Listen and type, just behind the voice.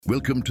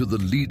Welcome to the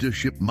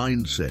Leadership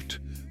Mindset,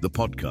 the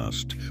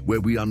podcast where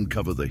we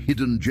uncover the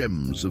hidden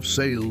gems of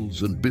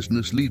sales and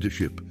business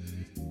leadership.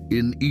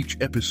 In each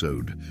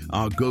episode,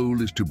 our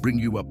goal is to bring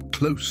you up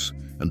close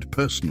and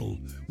personal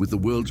with the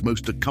world's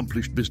most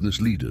accomplished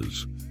business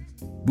leaders.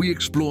 We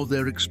explore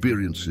their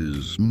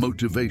experiences,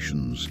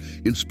 motivations,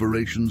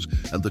 inspirations,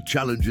 and the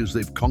challenges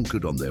they've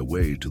conquered on their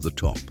way to the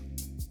top.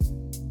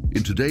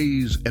 In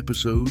today's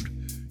episode,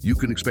 you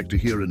can expect to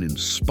hear an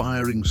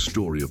inspiring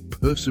story of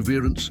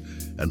perseverance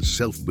and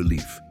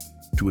self-belief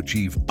to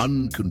achieve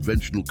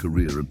unconventional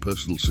career and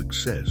personal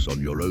success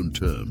on your own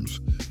terms.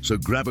 So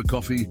grab a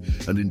coffee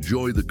and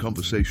enjoy the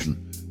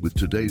conversation with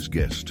today's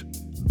guest,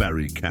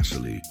 Barry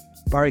Casserley.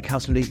 Barry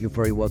Casserley, you're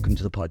very welcome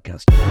to the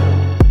podcast.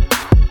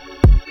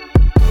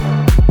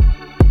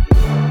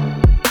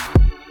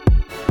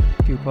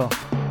 Thank you, Paul.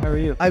 How are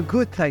you? I'm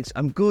good, thanks.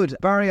 I'm good.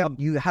 Barry,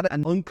 you had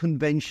an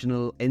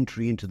unconventional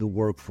entry into the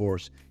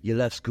workforce. You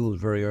left school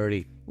very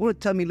early. Want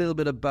to tell me a little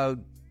bit about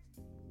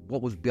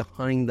what was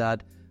behind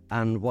that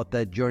and what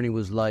that journey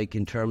was like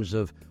in terms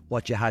of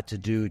what you had to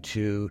do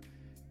to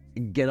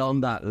get on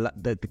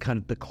the kind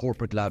of the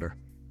corporate ladder?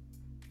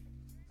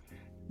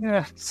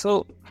 Yeah,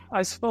 so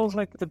I suppose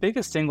like the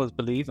biggest thing was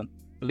believing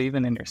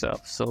in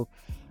yourself. So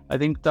I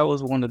think that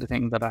was one of the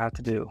things that I had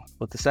to do.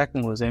 But the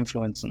second was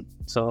influencing.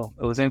 So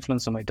it was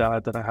influencing my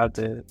dad that I had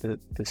the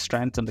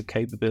strength and the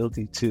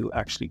capability to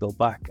actually go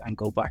back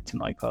to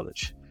night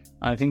college.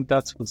 And I think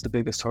that was the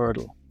biggest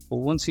hurdle. But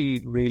once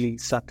he really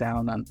sat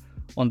down and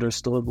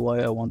understood why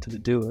I wanted to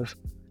do it,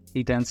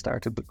 he then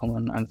started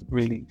becoming and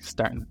really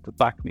starting to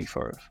back me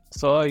for it.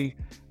 So I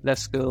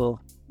left school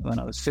when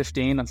I was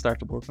 15 and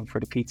started working for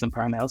the Pete's in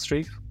Parnell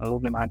Street, a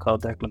lovely man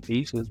called Declan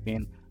Pete, who's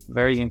been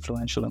very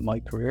influential in my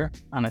career.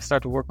 And I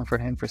started working for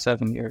him for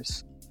 7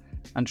 years.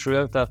 And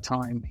throughout that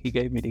time, he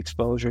gave me the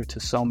exposure to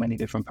so many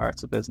different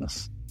parts of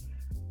business.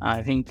 And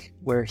I think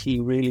where he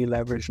really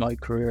leveraged my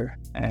career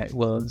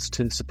was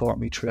to support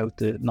me throughout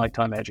the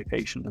nighttime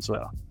education as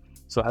well.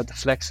 So I had the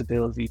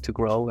flexibility to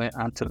grow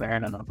and to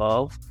learn and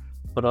evolve,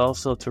 but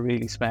also to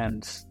really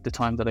spend the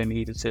time that I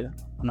needed to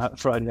on that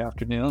Friday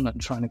afternoon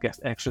and trying to get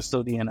extra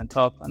study in on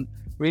top, and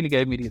really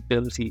gave me the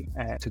ability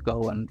to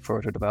go and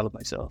further develop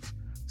myself.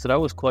 So that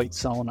was quite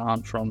sewn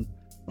on from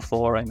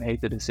before I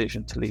made the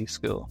decision to leave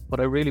school. But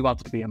I really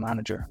wanted to be a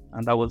manager,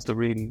 and that was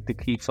the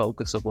key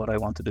focus of what I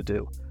wanted to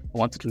do. I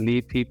wanted to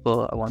lead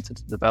people, I wanted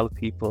to develop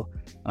people,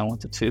 and I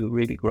wanted to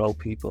really grow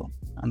people.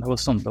 And that was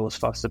something that was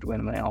fostered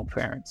within my own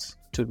parents,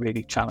 to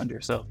really challenge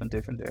yourself in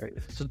different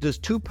areas. So there's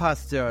two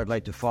paths there I'd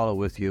like to follow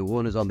with you.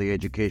 One is on the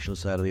educational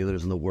side and the other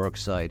is on the work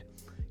side.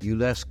 You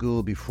left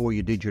school before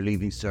you did your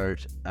leaving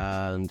cert,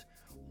 and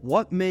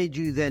what made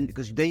you then,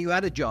 because then you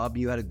had a job,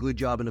 you had a good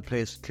job in a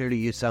place clearly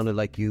you sounded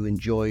like you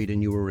enjoyed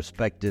and you were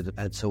respected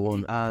and so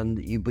on,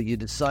 but you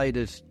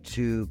decided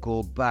to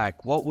go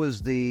back. What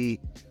was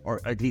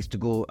or at least to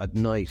go at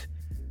night?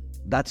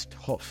 That's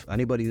tough.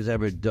 Anybody who's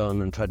ever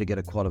done and tried to get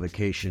a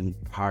qualification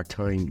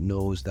part-time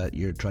knows that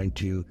you're trying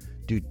to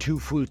do two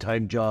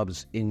full-time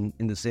jobs in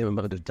the same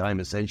amount of time,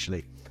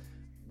 essentially.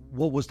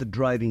 What was the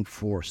driving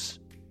force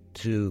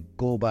to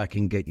go back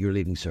and get your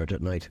leaving cert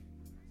at night?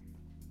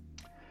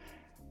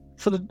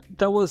 So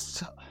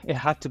it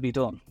had to be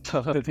done.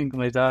 So I think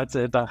my dad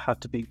said that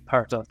had to be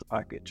part of the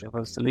package. If I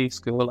was to leave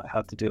school, I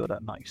had to do it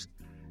at night.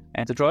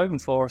 And the driving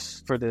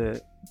force for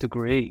the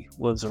degree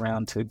was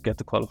around to get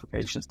the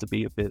qualifications to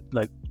be a bit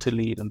like to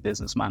lead in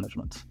business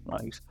management,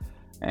 right?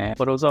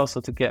 But it was also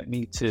to get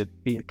me to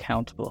be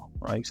accountable,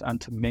 right? And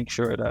to make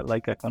sure that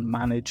like I can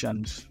manage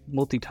and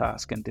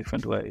multitask in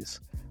different ways.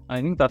 And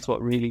I think that's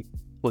what really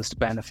was the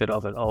benefit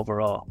of it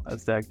overall,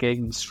 as that gave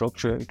me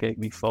structure, it gave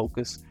me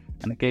focus,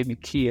 and it gave me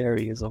key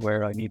areas of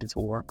where I needed to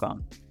work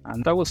on.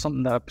 And that was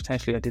something that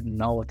potentially I didn't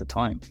know at the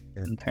time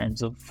in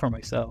terms of for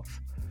myself.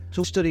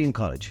 So studying in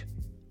college?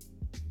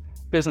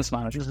 Business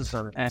management.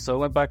 So I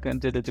went back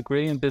and did a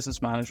degree in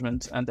business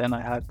management, and then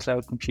I had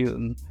cloud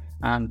computing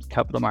and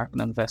capital market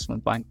and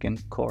investment banking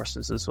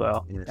courses as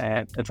well,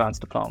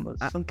 advanced diplomas.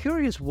 I'm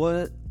curious,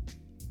 when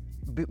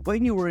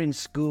you were in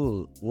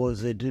school,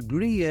 was a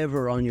degree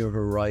ever on your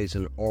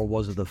horizon, or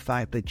was it the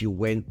fact that you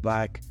went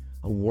back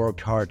and worked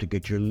hard to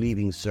get your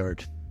leaving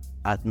cert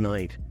at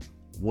night?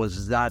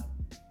 Was that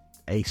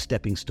a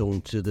stepping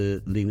stone to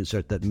the leaving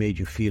cert that made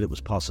you feel it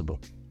was possible?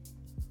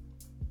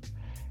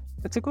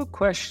 It's a good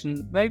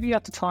question. Maybe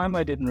at the time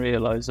I didn't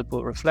realise it,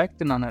 but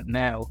reflecting on it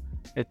now,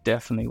 it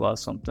definitely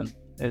was something.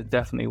 It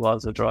definitely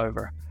was a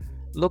driver.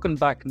 Looking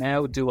back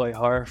now, do I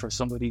hire for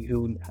somebody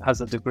who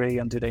has a degree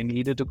and do they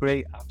need a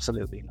degree?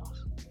 Absolutely not.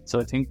 So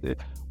I think that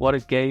what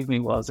it gave me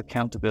was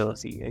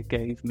accountability. It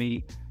gave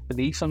me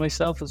belief in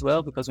myself as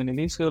well, because when you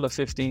leave school at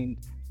 15,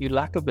 you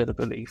lack a bit of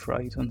belief,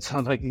 right? And so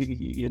like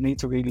you need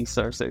to really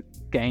start to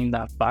gain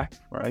that back,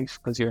 right?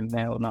 Because you're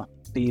now not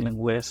dealing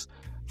with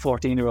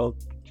 14-year-old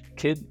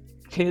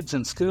kids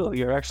in school.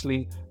 You're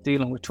actually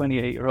dealing with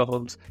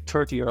 28-year-old,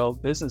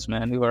 30-year-old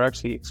businessmen who are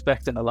actually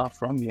expecting a lot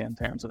from you in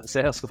terms of a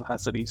sales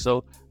capacity.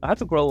 So I had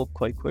to grow up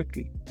quite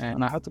quickly,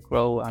 and I had to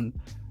grow, and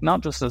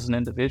not just as an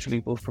individually,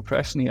 but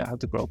professionally, I had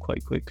to grow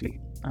quite quickly.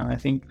 And I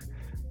think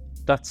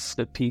that's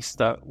the piece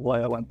that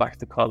why I went back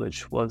to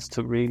college, was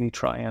to really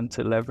try and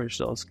to leverage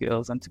those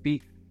skills and to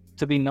be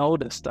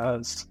noticed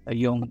as a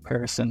young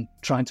person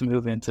trying to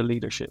move into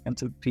leadership, and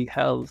to be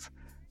held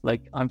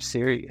like I'm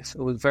serious.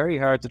 It was very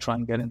hard to try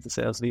and get into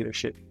sales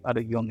leadership at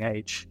a young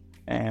age,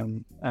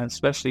 and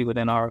especially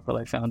within Oracle,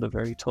 I found it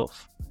very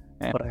tough.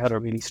 But I had a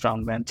really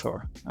strong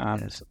mentor,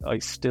 and I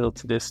still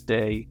to this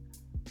day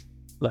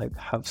like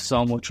have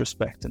so much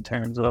respect in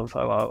terms of,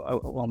 I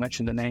won't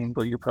mention the name,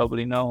 but you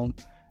probably know him.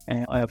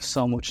 And I have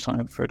so much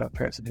time for that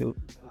person who...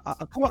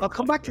 I'll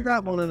come back to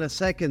that one in a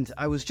second.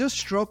 I was just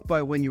struck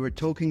by when you were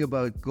talking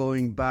about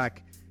going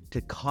back to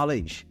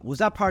college. Was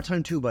that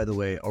part-time too, by the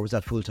way, or was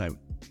that full-time?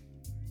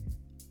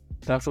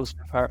 That was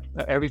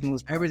everything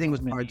was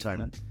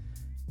part-time.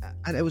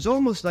 And it was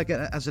almost like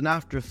as an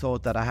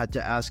afterthought that I had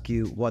to ask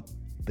you what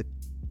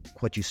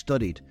you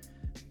studied.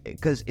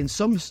 Because in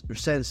some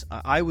sense,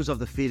 I was of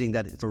the feeling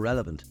that it's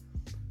irrelevant.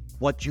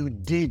 What you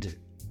did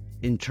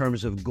in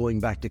terms of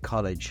going back to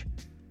college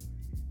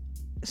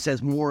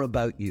says more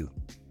about you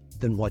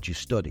than what you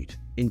studied.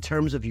 In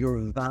terms of your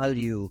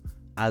value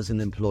as an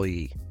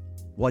employee,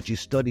 what you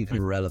studied is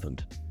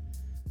irrelevant.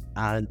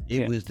 And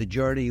it was the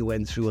journey you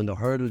went through and the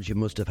hurdles you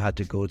must have had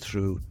to go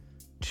through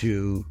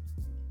to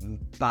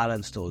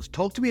balance those.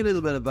 Talk to me a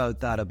little bit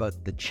about that,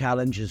 about the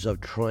challenges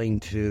of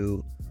trying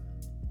to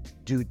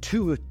do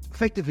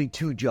effectively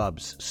two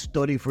jobs: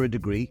 study for a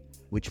degree,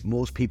 which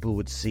most people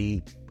would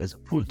see as a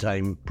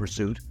full-time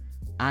pursuit,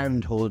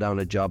 and hold down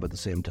a job at the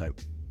same time.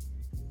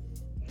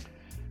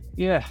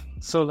 Yeah,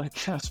 so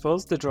like I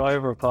suppose the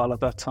driver, Paul, at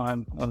that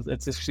time,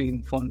 it's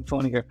actually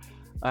funny here.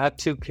 I had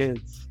two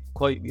kids,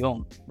 quite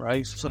young,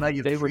 right? So now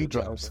you've three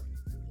jobs.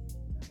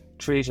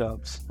 3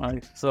 jobs,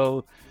 right?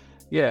 So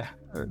yeah,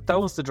 that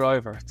was the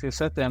driver, to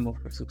set them up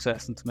for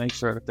success and to make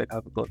sure that they'd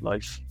have a good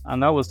life.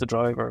 And that was the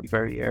driver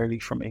very early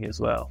for me as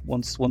well,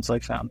 once I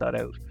found that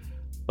out.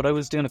 But I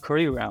was doing a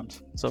curry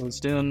round. So I was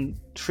doing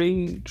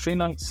three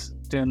nights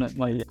doing at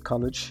my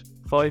college,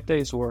 5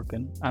 days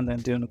working, and then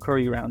doing a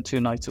curry round 2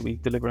 nights a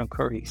week, delivering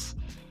curries.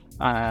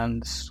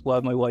 And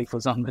while my wife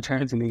was on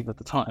maternity leave at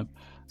the time.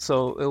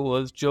 So it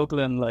was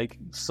juggling like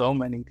so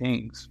many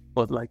things.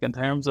 But like in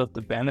terms of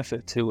the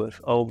benefit to it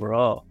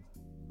overall,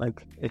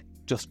 like it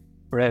just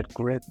bred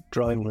grit,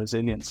 drive, and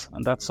resilience.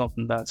 And that's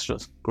something that's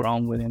just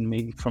grown within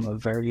me from a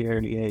very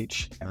early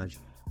age.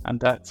 And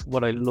that's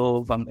what I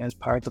love, and as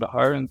part of the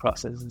hiring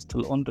process, is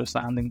to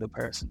understanding the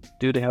person.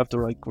 Do they have the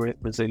right grit,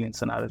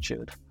 resilience, and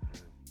attitude?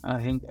 And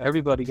I think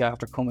everybody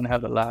after coming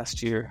out of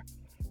last year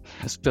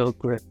has built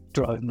grit,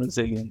 drive, and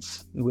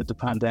resilience with the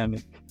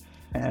pandemic.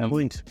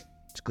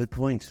 It's a good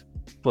point.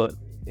 But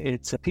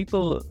it's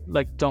people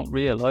like don't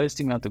realise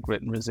the amount of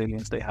grit and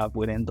resilience they have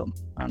within them,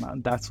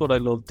 and that's what I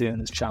love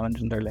doing, is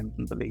challenging their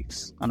limiting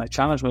beliefs. And I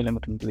challenge my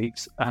limiting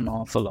beliefs an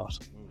awful lot,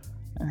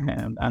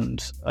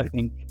 and I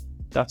think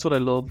that's what I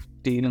love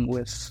dealing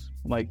with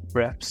my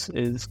reps,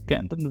 is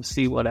getting them to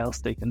see what else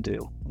they can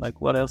do, like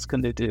what else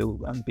can they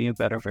do and be a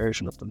better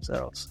version of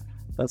themselves.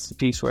 That's the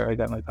piece where I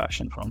get my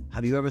passion from.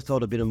 Have you ever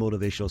thought of being a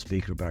motivational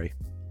speaker, Barry?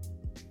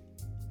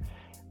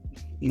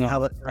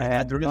 No,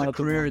 there is a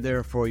career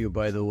there for you,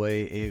 by the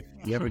way. If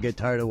you ever get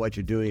tired of what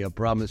you're doing, I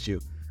promise you,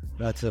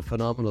 that's a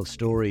phenomenal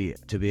story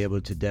to be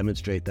able to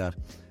demonstrate that.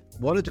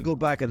 Wanted to go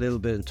back a little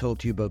bit and talk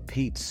to you about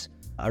Pete's.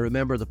 I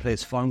remember the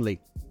place fondly.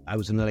 I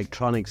was an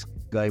electronics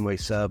guy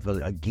myself.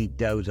 I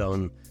geeked out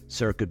on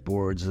circuit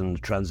boards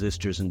and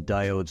transistors and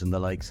diodes and the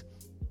likes.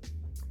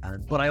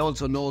 But I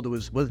also know there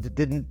was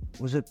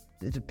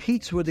it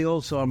Pete's where they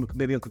also,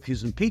 maybe I'm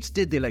confusing. Pete's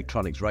did the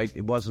electronics, right?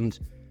 It wasn't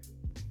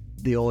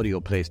the audio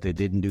place. They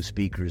didn't do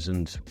speakers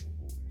and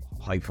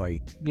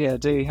hi-fi. Yeah,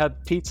 they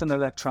had Pete's and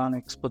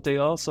electronics, but they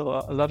also,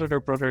 a lot of their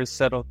brothers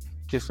set up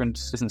different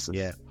businesses.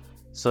 Yeah.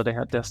 So they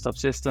had desktop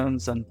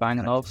systems and Bang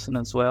 & Olufsen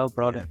as well,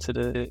 brought it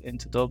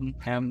into Dublin.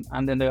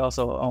 And then they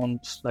also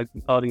owned like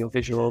audio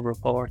visual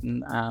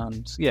reporting,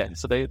 and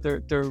so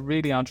they're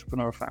really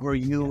entrepreneur family. Were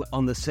you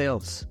on the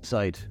sales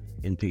side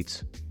in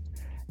Pete's?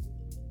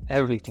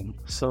 Everything.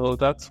 So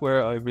that's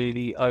where I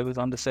was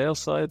on the sales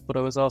side, but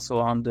I was also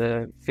on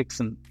the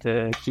fixing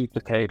the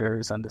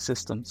duplicators and the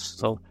systems.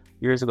 So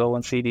years ago,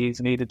 when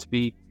CDs needed to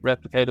be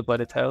replicated by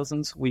the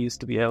thousands, we used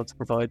to be able to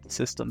provide the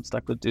systems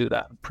that could do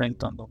that and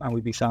print on them, and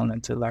we'd be selling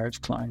them to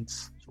large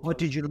clients. What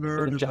did you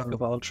learn? Jack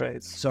of all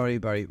trades. Sorry,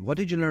 Barry. What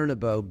did you learn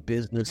about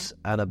business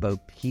and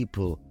about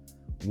people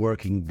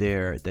working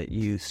there that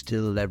you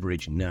still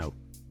leverage now?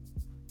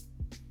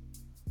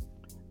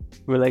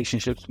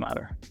 Relationships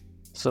matter.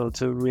 So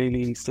to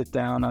really sit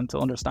down and to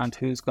understand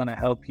who's going to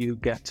help you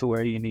get to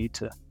where you need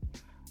to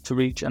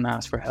reach, and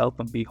ask for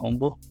help and be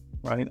humble,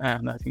 right?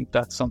 And I think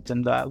that's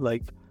something that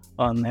like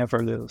I'll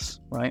never lose,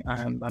 right?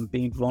 And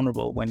being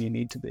vulnerable when you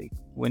need to be.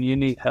 When you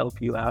need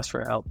help, you ask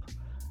for help.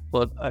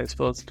 But I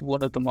suppose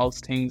one of the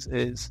most things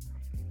is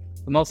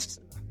the most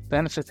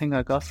benefit thing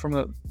I got from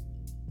it,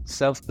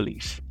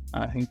 self-belief.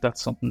 I think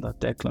that's something that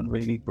Declan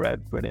really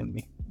bred in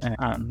me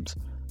and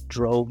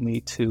drove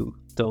me to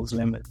those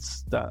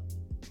limits that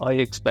I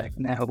expect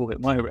now with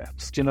my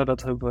reps. Do you know that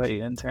type of way,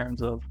 in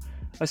terms of,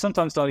 I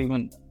sometimes don't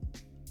even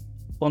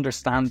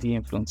understand the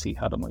influence he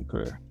had on my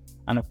career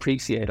and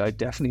I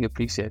definitely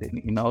appreciate it,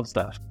 and he knows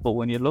that. But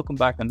when you're looking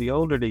back, and the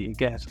older that you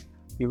get,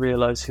 you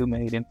realise who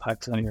made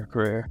impacts on your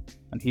career,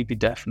 and he'd be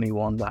definitely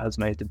one that has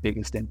made the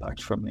biggest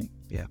impact for me.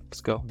 Yeah. Let's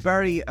go.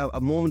 Barry,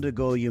 a moment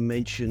ago you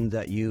mentioned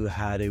that you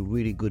had a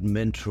really good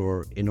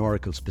mentor in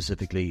Oracle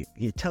specifically.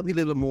 Can you tell me a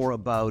little more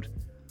about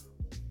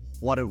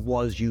what it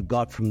was you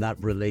got from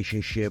that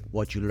relationship,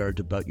 what you learned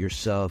about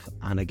yourself,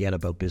 and again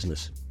about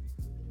business?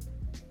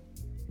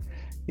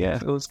 Yeah,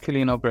 it was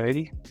Cillian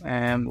O'Brady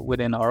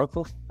within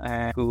Oracle,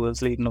 who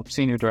was leading up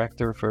Senior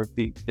Director for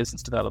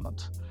Business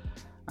Development.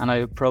 And I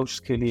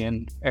approached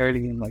Cillian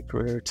early in my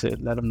career to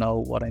let him know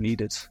what I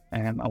needed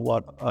and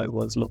what I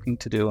was looking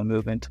to do and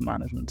move into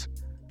management.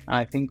 And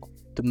I think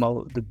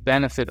the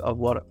benefit of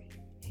what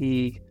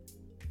he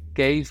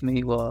gave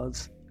me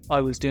was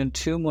I was doing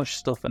too much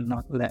stuff and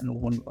not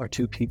letting one or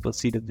two people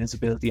see the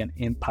visibility and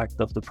impact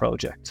of the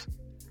project.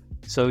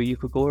 So you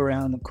could go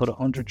around and cut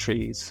 100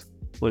 trees,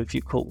 but if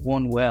you cut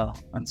one well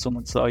and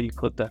someone saw you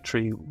cut that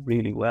tree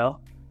really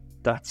well,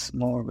 that's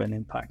more of an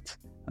impact.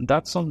 And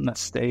that's something that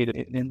stayed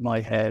in my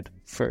head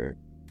for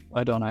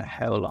I don't know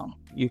how long.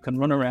 You can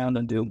run around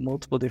and do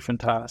multiple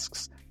different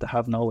tasks that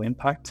have no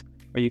impact,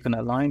 or you can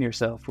align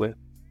yourself with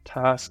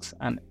tasks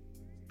and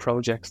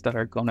projects that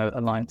are going to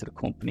align to the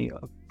company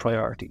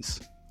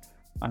priorities.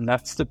 And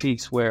that's the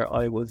piece where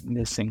I was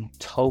missing,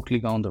 totally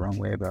going the wrong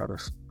way about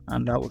it.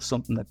 And that was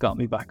something that got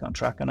me back on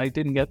track. And I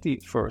didn't get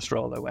the first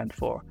role I went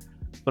for,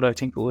 but I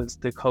think it was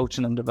the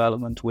coaching and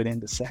development within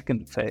the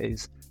second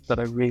phase that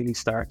I really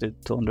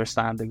started to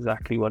understand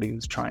exactly what he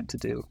was trying to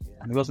do.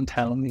 And he wasn't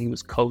telling me, he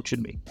was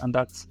coaching me. And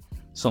that's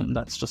something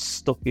that's just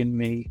stuck in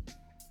me,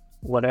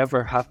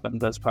 whatever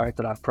happened as part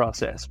of that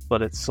process.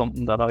 But it's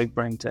something that I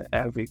bring to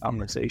every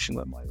conversation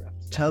with my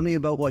reps. Tell me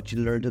about what you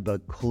learned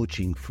about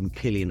coaching from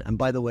Cillian. And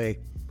by the way,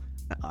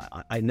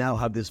 I now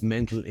have this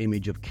mental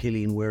image of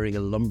Cillian wearing a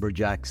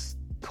lumberjack's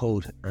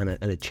coat and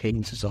a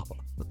chainsaw.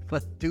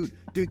 But do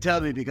tell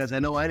me, because I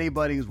know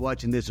anybody who's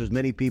watching this, there's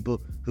many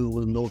people who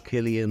will know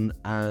Cillian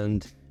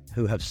and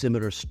who have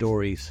similar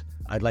stories.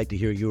 I'd like to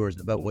hear yours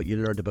about what you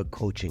learned about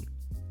coaching.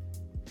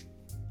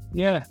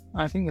 Yeah,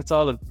 I think it's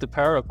all the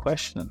power of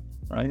questioning,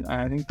 right?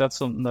 I think that's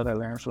something that I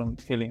learned from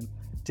Cillian.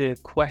 The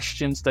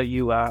questions that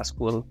you ask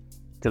will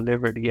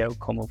deliver the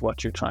outcome of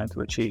what you're trying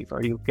to achieve,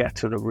 or you get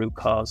to the root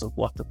cause of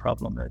what the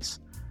problem is.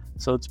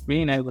 So it's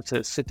being able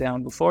to sit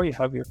down before you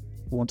have your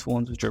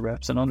one-to-ones with your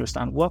reps and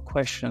understand what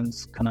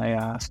questions can I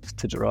ask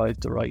to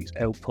derive the right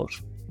output.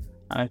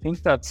 And I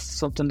think that's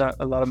something that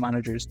a lot of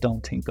managers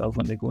don't think of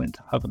when they go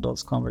into having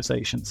those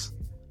conversations.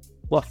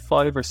 What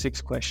 5 or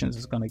 6 questions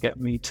is going to get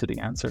me to the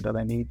answer that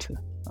I need to?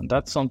 And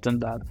that's something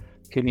that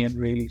Cillian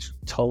really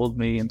told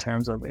me in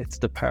terms of it's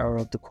the power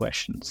of the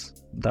questions.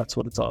 That's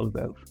what it's all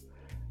about.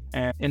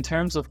 And in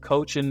terms of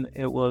coaching,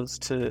 it was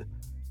to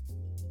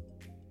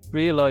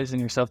realize in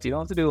yourself that you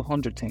don't have to do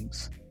 100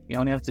 things. You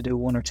only have to do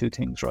 1 or 2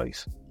 things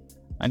right.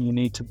 And you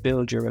need to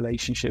build your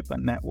relationship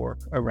and network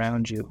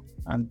around you,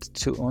 and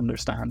to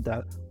understand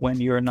that when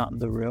you're not in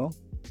the room,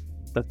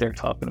 that they're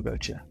talking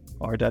about you,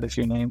 or that if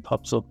your name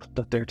pops up,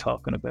 that they're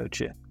talking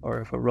about you,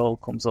 or if a role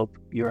comes up,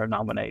 you're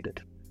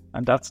nominated.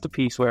 And that's the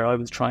piece where I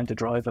was trying to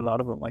drive a lot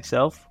of it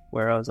myself,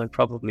 whereas I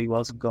probably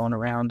wasn't going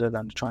around it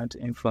and trying to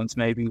influence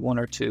maybe 1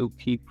 or 2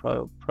 key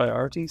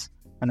priorities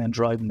and then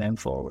driving them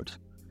forward.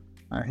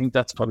 I think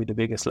that's probably the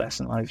biggest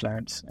lesson I've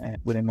learned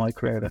within my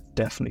career that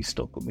definitely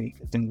stuck with me.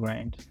 It's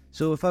ingrained.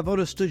 So if I've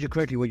understood you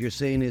correctly, what you're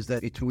saying is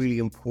that it's really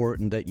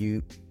important that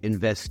you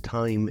invest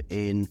time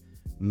in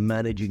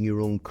managing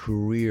your own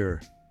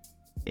career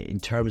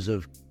in terms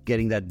of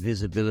getting that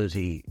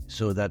visibility,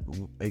 so that,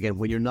 again,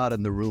 when you're not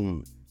in the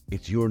room,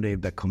 it's your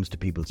name that comes to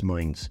people's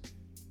minds,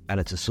 and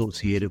it's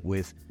associated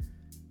with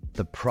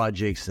the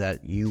projects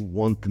that you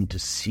want them to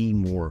see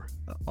more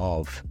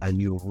of, and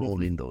your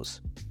role in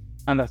those.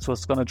 And that's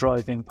what's going to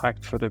drive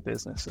impact for their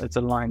business. It's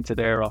aligned to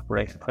their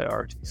operating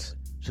priorities.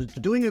 So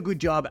doing a good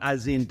job,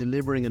 as in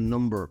delivering a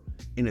number,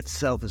 in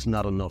itself is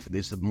not enough.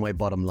 This is my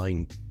bottom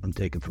line I'm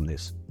taking from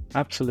this.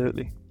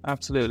 Absolutely.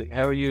 Absolutely.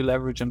 How are you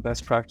leveraging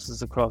best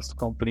practices across the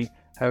company?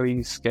 How are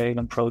you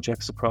scaling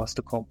projects across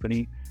the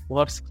company?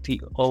 What's the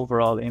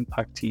overall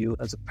impact to you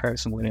as a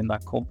person within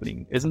that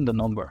company? Isn't the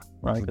number,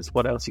 right? It's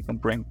what else you can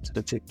bring to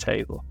the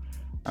table.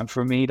 And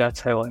for me, that's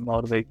how I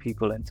motivate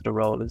people into the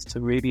role, is to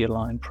really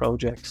align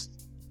projects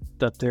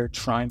that they're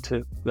trying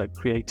to, like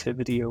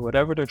creativity or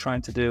whatever they're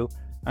trying to do,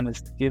 and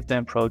is to give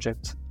them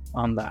projects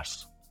on that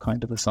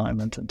kind of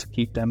assignment and to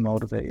keep them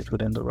motivated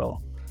within the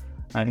role.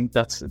 I think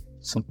that's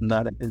something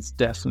that is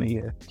definitely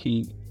a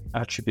key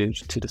attribute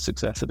to the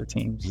success of the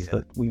teams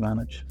that we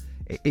manage.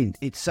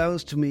 It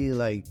sounds to me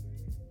like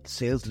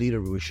sales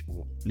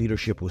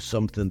leadership was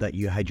something that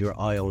you had your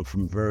eye on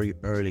from very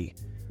early.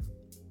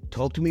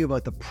 Talk to me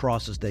about the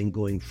process then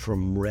going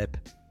from rep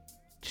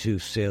to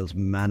sales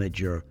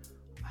manager.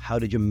 How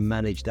did you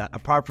manage that?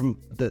 Apart from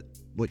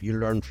what you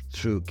learned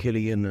through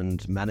Killian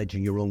and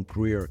managing your own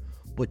career,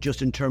 but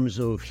just in terms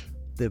of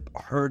the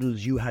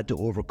hurdles you had to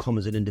overcome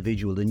as an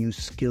individual, the new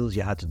skills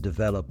you had to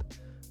develop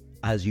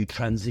as you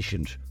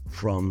transitioned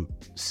from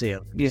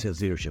sales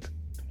leadership.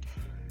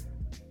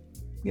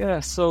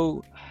 Yeah,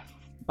 so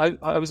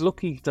I was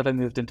lucky that I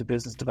moved into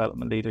business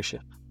development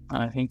leadership.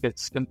 And I think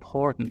it's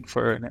important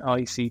for an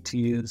IC to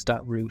use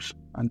that route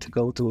and to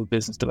go to a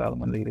business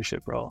development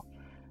leadership role.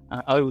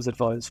 I was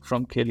advised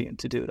from Killian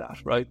to do that,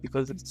 right?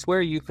 Because it's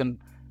where you can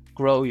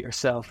grow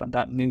yourself and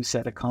that new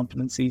set of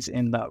competencies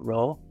in that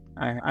role.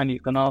 And you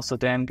can also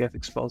then get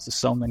exposed to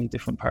so many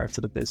different parts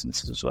of the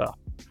business as well.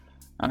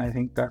 And I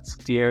think that's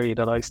the area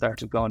that I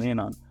started going in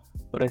on.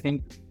 But I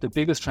think the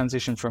biggest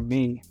transition for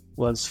me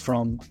was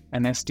from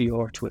an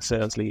SDR to a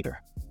sales leader,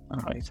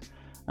 all right?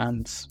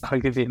 And I'll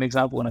give you an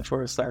example. When I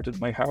first started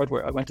my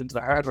hardware, I went into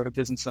the hardware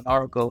business in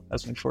Oracle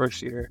as my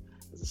first year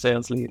as a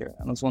sales leader.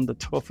 And it was one of the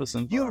toughest.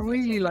 You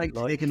really like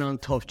taking on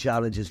tough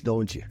challenges,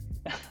 don't you?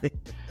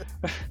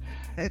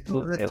 It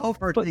was a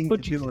tougher thing to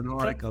do in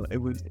Oracle.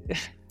 It was...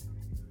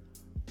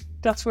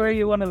 That's where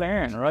you want to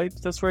learn, right?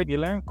 That's where you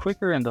learn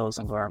quicker in those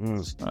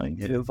environments. Right?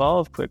 You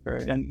evolve quicker,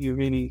 and you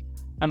really...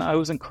 And I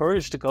was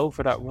encouraged to go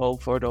for that role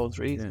for those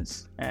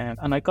reasons. Yes.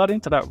 And I got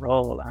into that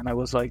role, and I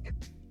was like,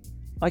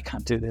 I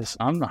can't do this.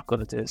 I'm not good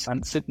at this.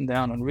 And sitting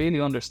down and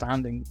really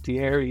understanding the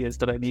areas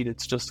that I needed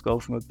to just go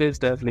from a biz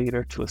dev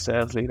leader to a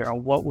sales leader,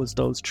 and what was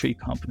those 3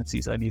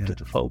 competencies I needed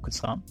to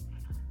focus on.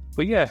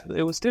 But yeah,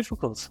 it was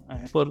difficult,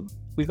 but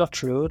we got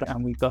through it,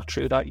 and we got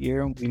through that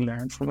year, and we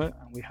learned from it,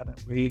 and we had a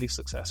really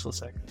successful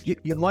second.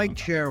 You might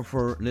share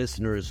for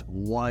listeners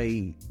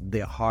why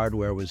the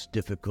hardware was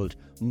difficult.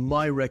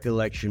 My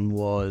recollection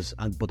was,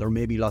 but there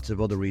may be lots of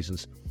other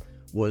reasons,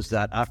 was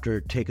that after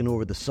taking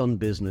over the Sun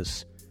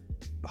business,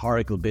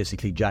 Oracle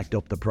basically jacked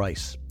up the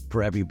price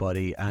for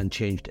everybody and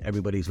changed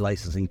everybody's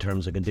licensing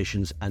terms and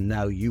conditions, and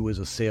now you as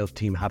a sales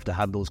team have to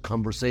have those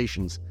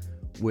conversations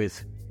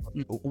with...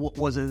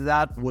 Was it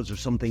that? Was there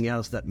something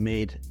else that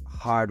made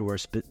hardware...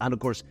 and of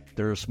course,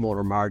 there are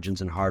smaller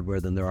margins in hardware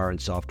than there are in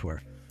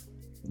software.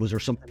 Was there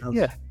something else?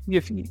 Yeah,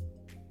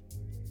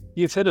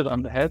 you've hit it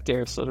on the head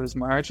there. So there's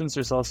margins,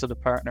 there's also the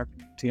partner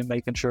community and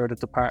making sure that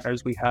the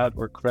partners we had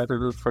were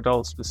credited for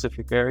those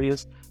specific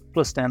areas,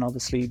 plus then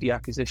obviously the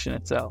acquisition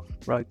itself,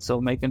 right? So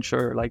making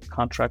sure like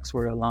contracts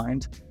were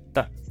aligned,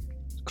 that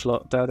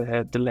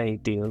had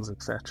delayed deals,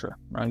 etc.,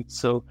 right?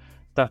 So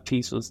that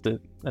piece was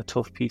a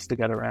tough piece to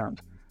get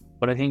around.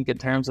 But I think in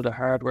terms of the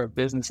hardware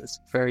business, it's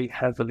very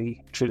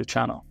heavily through the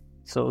channel.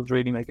 So it's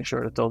really making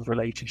sure that those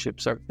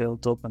relationships are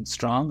built up and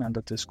strong, and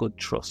that there's good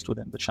trust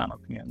within the channel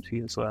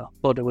community as well.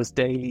 But it was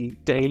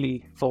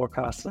daily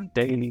forecasting,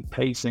 daily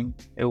pacing.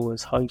 It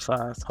was high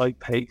fast, high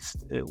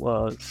paced. It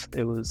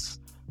was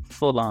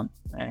full on.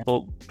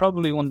 But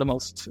probably one of the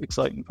most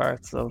exciting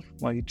parts of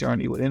my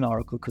journey within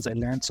Oracle, because I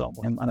learned so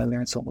much, and I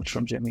learned so much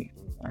from Jimmy.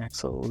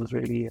 So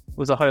it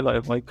was a highlight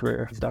of my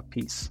career, that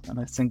piece, and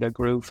I think I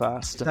grew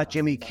fast. Is that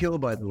Jimmy Kyo,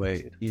 by the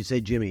way? You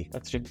say Jimmy?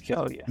 That's Jimmy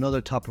Kyo, yeah.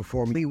 Another top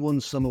performer. He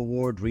won some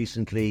award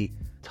recently,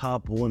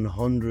 top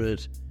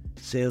 100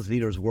 sales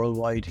leaders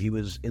worldwide. He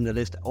was in the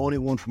list, only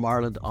one from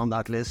Ireland on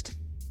that list.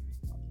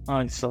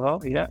 I saw,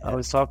 yeah. I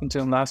was talking to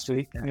him last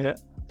week. Yeah.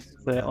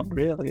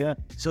 Unreal, yeah.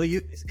 So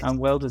and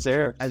well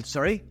deserved.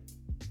 Sorry?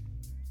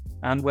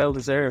 And well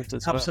deserved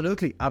as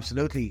absolutely, well.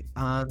 Absolutely.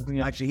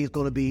 And actually, he's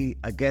going to be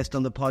a guest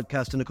on the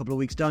podcast in a couple of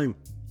weeks' time.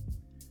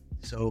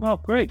 So, oh,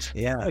 great.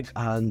 Yeah. Great.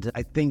 And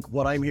I think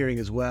what I'm hearing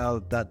as well,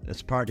 that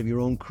as part of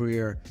your own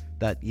career,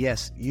 that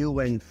yes, you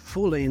went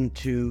full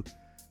into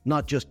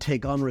not just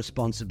take on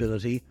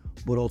responsibility,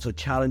 but also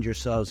challenge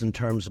yourselves in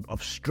terms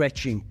of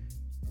stretching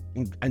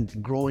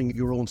and growing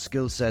your own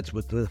skill sets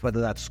with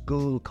whether that's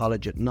school,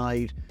 college at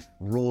night,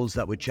 roles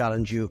that would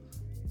challenge you.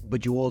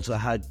 But you also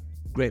had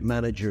great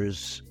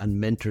managers and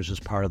mentors as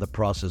part of the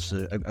process,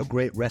 a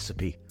great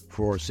recipe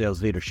for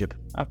sales leadership.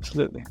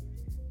 Absolutely.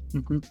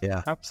 Mm-hmm.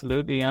 Yeah.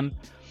 Absolutely. And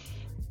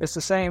it's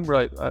the same,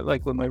 right?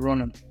 Like with my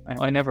running,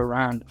 I never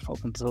ran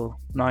up until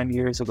 9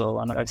 years ago,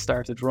 and I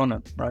started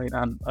running, right?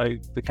 And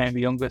I became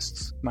the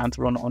youngest man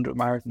to run 100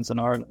 marathons in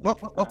Ireland.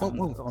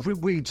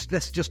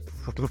 Let's just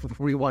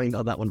rewind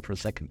on that one for a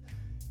second.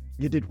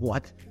 You did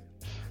what?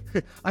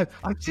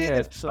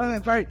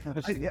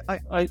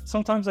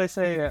 Sometimes I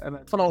say...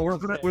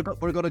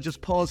 we're going to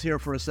just pause here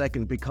for a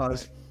second,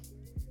 because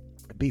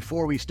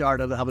before we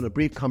started having a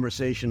brief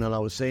conversation, and I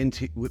was saying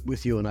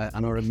with you, and I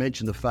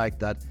mentioned the fact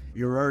that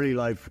your early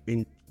life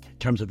in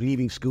terms of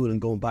leaving school and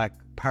going back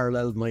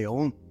paralleled my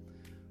own,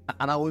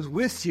 and I was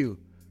with you,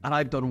 and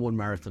I've done 1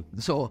 marathon,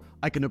 so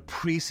I can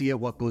appreciate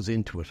what goes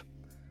into it.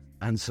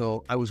 And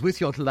so I was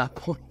with you until that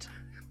point.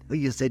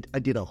 You said I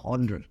did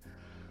 100.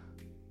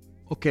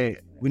 Okay,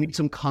 we need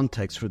some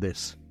context for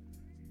this.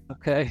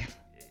 Okay.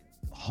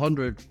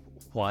 100,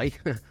 why?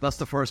 That's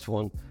the first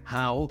one.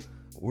 How?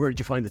 Where did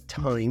you find the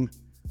time?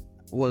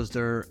 Was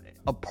there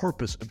a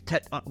purpose.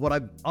 What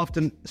I've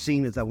often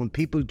seen is that when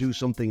people do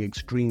something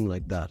extreme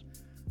like that,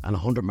 and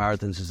 100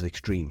 marathons is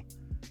extreme,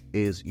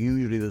 is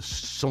usually there's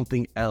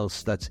something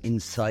else that's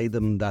inside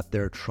them that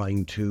they're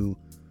trying to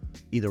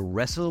either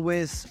wrestle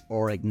with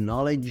or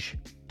acknowledge.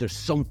 There's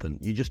something.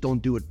 You just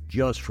don't do it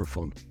just for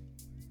fun.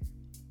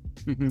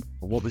 Mm-hmm.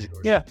 What was yours?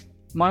 Yeah,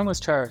 mine was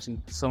charity.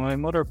 So my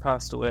mother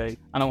passed away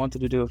and I wanted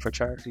to do it for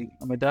charity.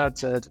 And my dad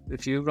said,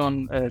 if you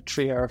run a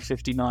 3-hour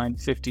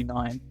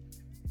 59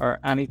 or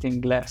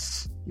anything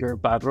less, you're a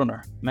bad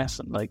runner,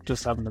 messing, like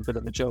just having a bit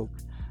of a joke.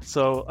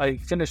 So I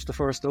finished the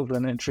first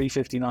Dublin in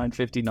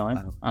 3:59.59,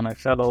 wow. And I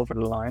fell over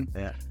the line.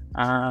 Yeah.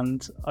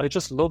 And I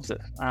just loved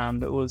it.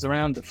 And it was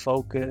around the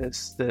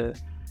focus, the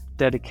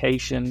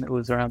dedication, it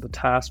was around the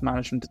task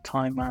management, the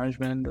time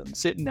management, and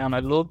sitting down. I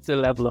loved the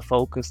level of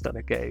focus that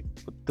it gave.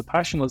 But the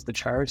passion was the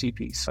charity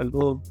piece. I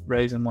love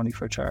raising money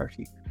for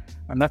charity.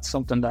 And that's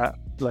something that,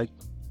 like,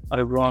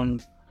 I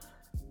run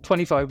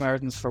 25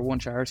 marathons for one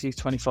charity,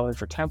 25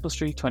 for Temple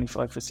Street,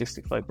 25 for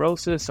cystic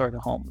fibrosis or the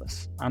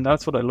homeless. And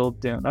that's what I love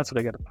doing. That's what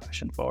I get a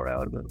passion for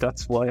out of it.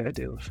 That's why I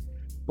do it.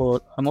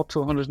 But I'm up to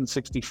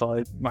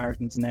 165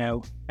 marathons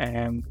now.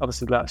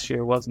 Obviously last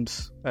year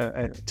wasn't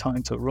a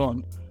time to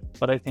run.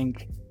 But I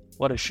think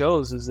what it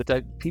shows is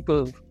that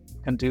people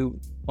can do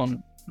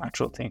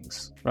unnatural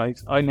things, right?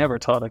 I never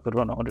thought I could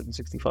run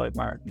 165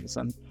 marathons.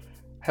 And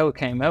how it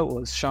came out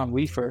was Sean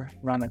Weaver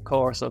ran a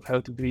course of how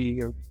to be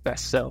your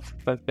best self,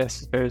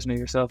 best version of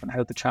yourself, and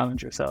how to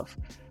challenge yourself.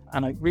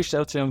 And I reached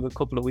out to him a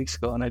couple of weeks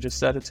ago and I just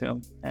said it to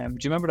him. Do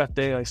you remember that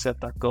day I set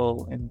that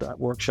goal in that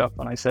workshop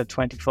and I said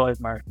 25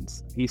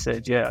 marathons? He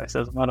said, yeah. I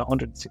said, I'm at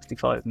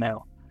 165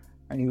 now.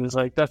 And he was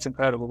like, that's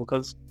incredible,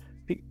 because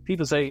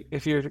people say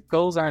if your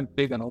goals aren't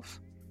big enough,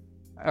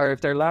 or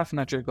if they're laughing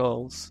at your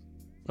goals,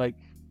 like,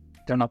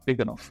 they're not big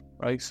enough,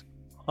 right?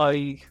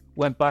 I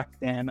went back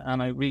then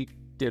and I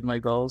redid my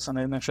goals, and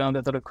then I found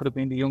out that I could have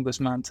been the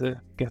youngest man to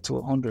get to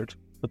 100,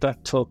 but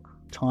that took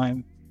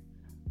time,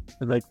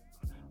 like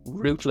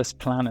ruthless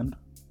planning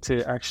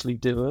to actually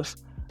do it.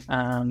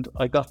 And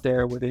I got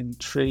there within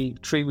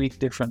three-week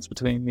difference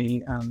between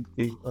me and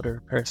the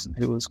other person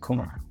who was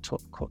coming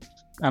tough cut.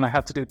 And I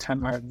had to do 10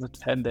 marathons in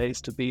 10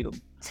 days to beat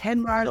him.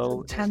 10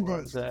 marathons in 10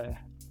 days?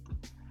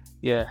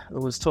 Yeah, it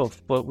was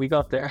tough, but we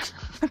got there.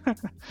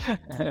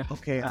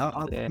 Okay,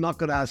 I'm not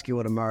going to ask you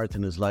what a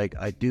marathon is like.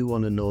 I do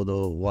want to know,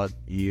 though, what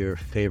your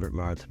favourite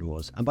marathon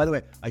was. And by the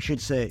way, I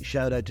should say,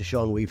 shout out to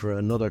Sean Weaver,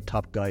 another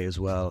top guy as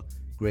well.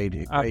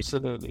 Great,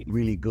 absolutely.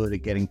 Really good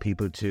at getting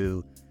people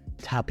to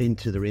tap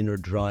into their inner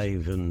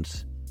drive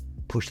and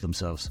push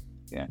themselves.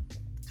 Yeah.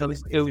 So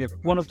it was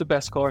one of the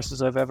best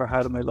courses I've ever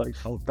had in my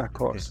life, that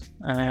course.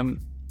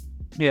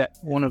 Yeah,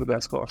 one of the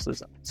best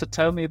courses. So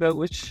tell me about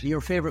which... Your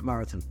favourite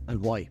marathon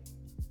and why?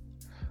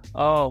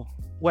 Oh,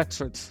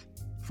 Wexford.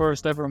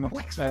 First ever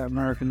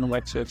American in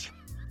Wexford.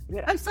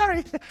 Yeah, I'm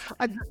sorry.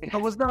 I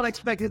was not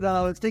expecting that.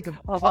 I was thinking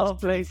of all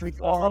places,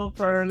 all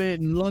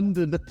Berlin,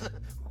 London.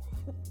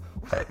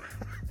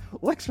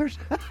 Wexford.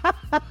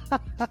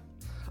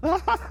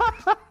 Well,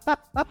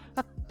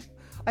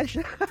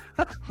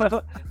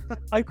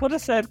 I could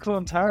have said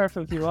Clontarf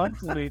if you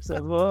wanted me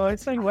to. Well, I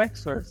say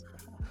Wexford.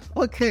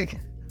 Okay,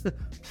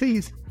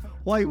 please.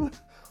 Why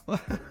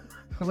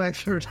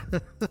Wexford?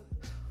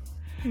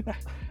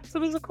 So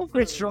there's a couple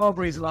great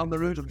strawberries along the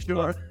route, I'm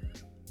sure.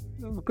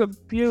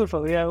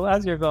 Beautiful, yeah.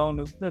 As you're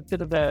going, a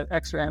bit of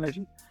extra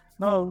energy.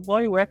 No,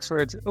 why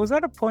Wexford? It was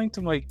at a point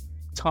in my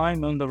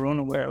time on the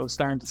running where I was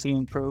starting to see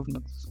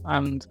improvements,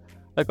 and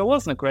like, I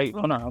wasn't a great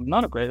runner. I'm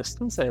not a great. I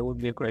still say I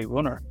wouldn't be a great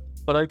runner,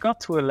 but I got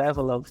to a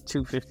level of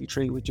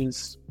 2:53, which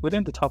is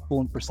within the top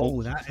 1%.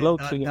 Oh, that's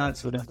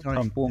within the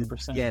top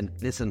 1%. Again,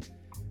 listen,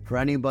 for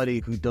anybody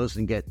who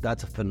doesn't get,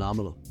 that's a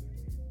phenomenal.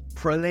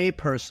 For a lay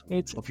person,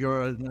 if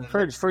you're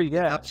for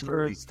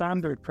a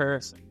standard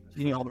person,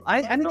 you know,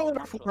 I know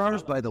 4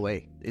 hours, by the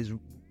way, is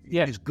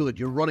good.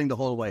 You're running the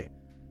whole way.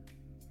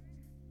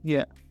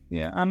 Yeah,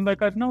 and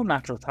like, I've no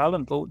natural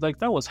talent, but like,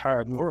 that was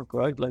hard work,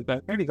 right? Like,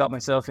 I really got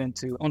myself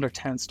into under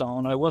 10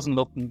 stone. I wasn't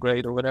looking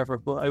great or whatever,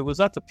 but I was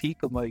at the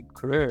peak of my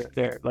career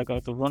there. Like, I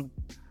had to run,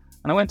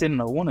 and I went in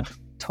and I won it.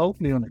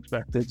 Totally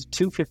unexpected.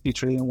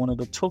 2:53 in one of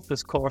the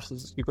toughest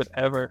courses you could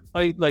ever.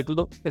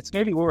 Look, it's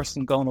nearly worse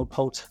than going up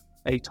Holt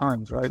 8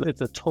 times, right?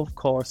 It's a tough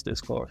course,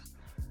 this course.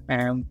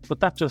 But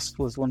that just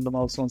was one of the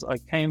most ones. I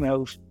came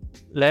out,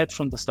 led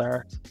from the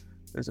start.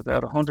 There's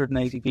about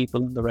 180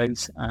 people in the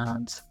race,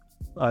 and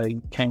I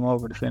came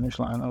over the finish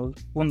line. It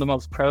was one of the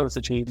most proudest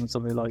achievements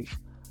of my life,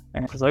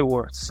 because I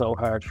worked so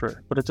hard for it.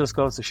 But it just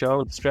goes to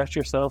show, stretch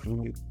yourself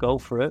and you go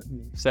for it, and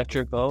you set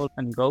your goal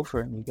and you go for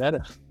it and you get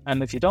it.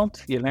 And if you don't,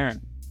 you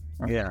learn.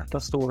 Right? Yeah,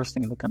 that's the worst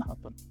thing that can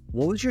happen.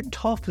 What was your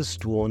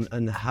toughest one,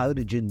 and how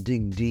did you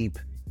dig deep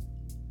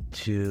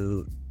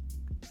to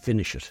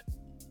finish it?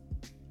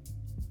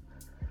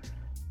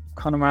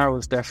 Connemara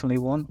was definitely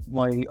one.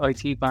 My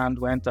IT band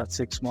went at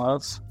 6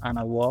 miles and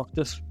I walked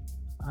it,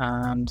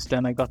 and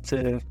then I got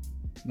to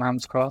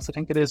Mam's Cross, I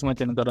think it is, went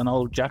in and got an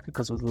old jacket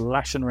because it was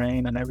lashing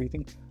rain and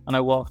everything, and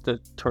I walked it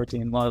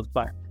 13 miles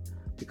back.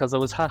 because I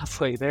was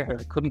halfway there.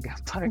 I couldn't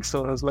get back,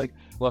 so I was like,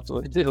 what do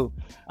I do?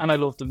 And I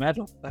love the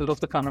medal. I love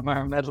the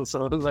Connemara medal,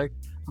 so I was like,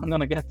 I'm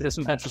going to get this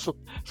medal.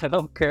 I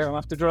don't care. I'm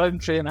after driving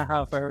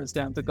 3.5 hours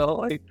down to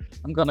Galway.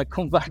 I'm going to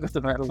come back with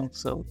the medal.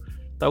 So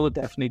that would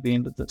definitely be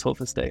the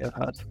toughest day I've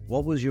had.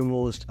 What was your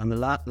most, and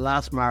the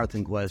last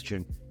marathon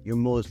question, your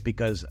most,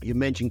 because you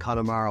mentioned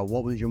Connemara,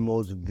 what was your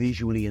most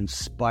visually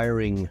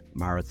inspiring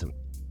marathon?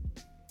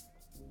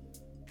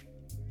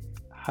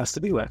 Has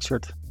to be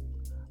Wexford.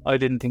 I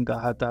didn't think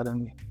I had that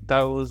in me.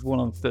 That was one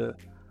of the,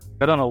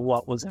 I don't know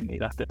what was in me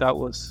that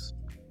was,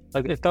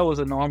 like, if that was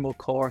a normal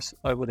course,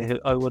 I would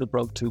have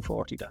broke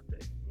 2:40 that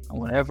day. And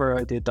whatever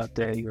I did that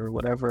day or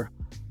whatever,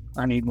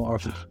 I need more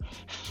of it.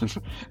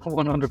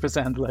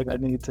 100%. Like, I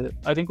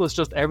think it was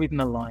just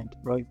everything aligned,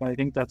 right? I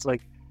think that's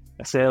like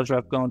a sales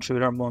rep going through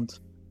their month.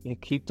 You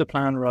keep the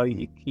plan right,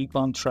 you keep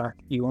on track,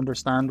 you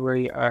understand where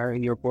you are,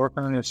 you're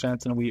working on your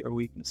strengths and your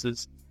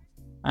weaknesses,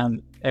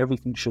 and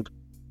everything should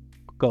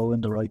go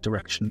in the right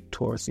direction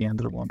towards the end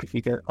of the month if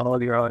you get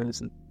all your I's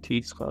and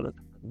T's crossed.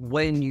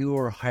 When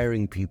you're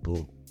hiring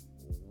people,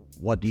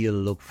 what do you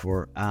look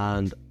for?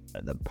 And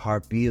the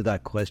part B of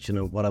that question,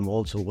 and what I'm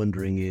also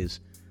wondering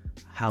is,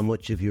 how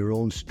much of your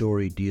own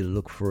story do you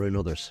look for in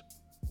others?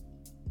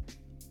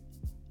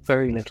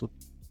 Very little.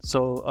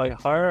 So I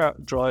hire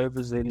driving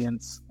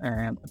resilience.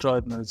 I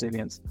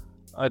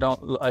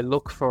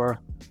look for,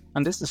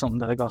 and this is something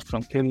that I got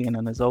from Killian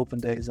in his open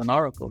days in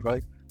Oracle,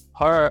 right?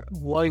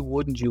 Why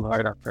wouldn't you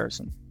hire that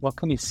person? What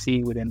can you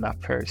see within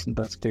that person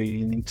that's their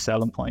unique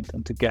selling point,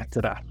 and to get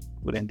to that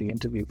within the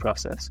interview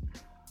process?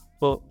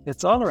 Well,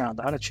 it's all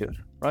around attitude,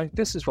 right?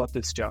 This is what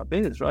this job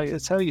is, right?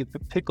 It's how you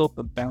pick up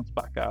and bounce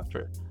back after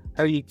it,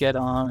 how you get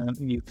on,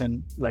 and you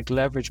can like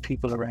leverage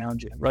people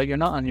around you, right? You're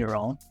not on your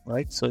own,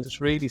 right? So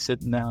it's really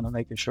sitting down and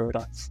making sure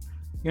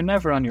you're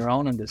never on your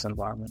own in this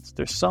environment.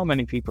 There's so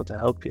many people to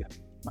help you,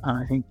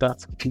 and I think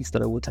that's the piece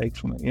that I would take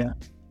from it. Yeah,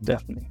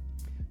 definitely.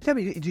 Tell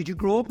me, did you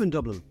grow up in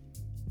Dublin?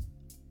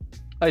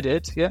 I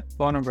did, yeah,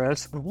 born and bred.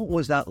 What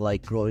was that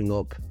like growing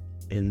up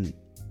in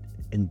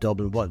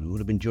Dublin? What, would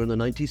have been during the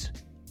 90s?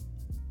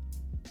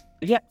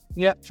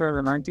 Yeah,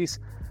 for the 90s.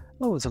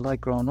 What was it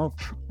like growing up?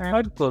 I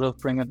had a good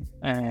upbringing.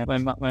 My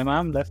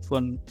mum left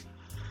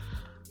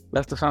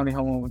the family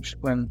home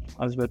when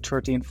I was about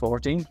 13,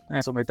 14.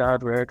 So my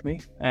dad reared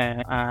me,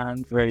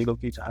 and very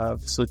lucky to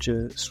have such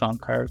a strong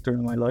character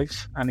in my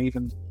life, and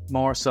even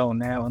more so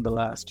now in the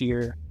last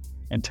year,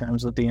 in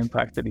terms of the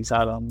impact that he's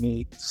had on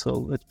me.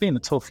 So it's been a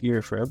tough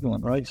year for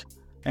everyone, right?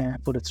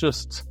 But it's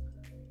just,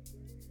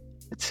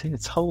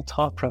 it's whole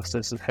thought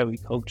process of how he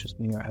coaches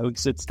me or how he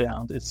sits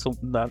down. It's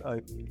something that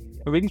I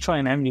really try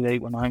and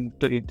emulate when I'm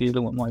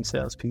dealing with my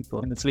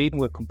salespeople. And it's leading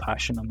with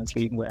compassion and it's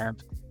leading with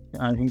empathy.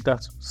 And I think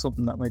that's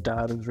something that my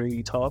dad has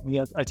really taught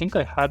me. I think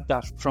I had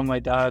that from my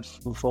dad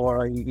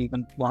before I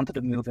even wanted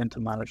to move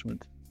into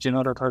management. Do you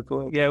know that type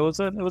of way? Yeah, it was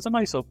a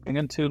nice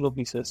upbringing, 2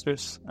 lovely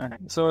sisters.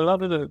 So a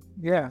lot of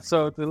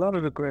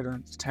the grit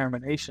and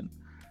determination,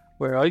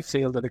 where I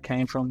feel that it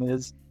came from,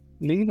 is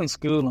leaving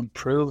school and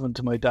proving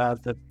to my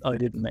dad that I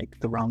didn't make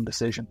the wrong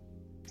decision.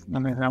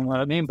 And what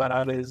I mean by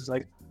that is,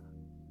 like,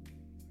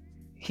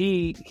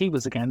 he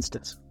was against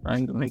it,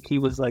 right? Like, he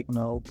was like,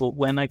 no. But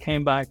when I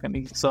came back and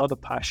he saw the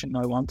passion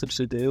I wanted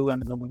to do,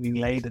 and then when we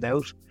laid it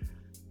out,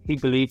 he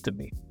believed in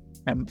me.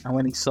 And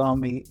when he saw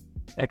me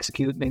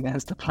executing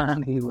against the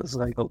plan, he was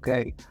like,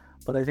 okay.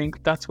 But I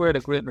think that's where the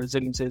grit and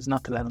resilience is,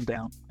 not to let him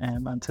down,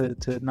 and not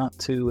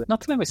to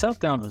let myself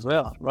down as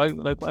well, right?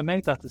 Like, I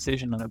made that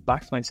decision and I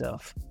backed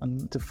myself,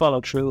 and to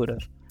follow through with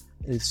it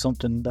is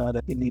something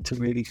that you need to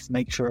really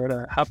make sure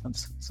that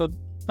happens. So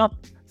not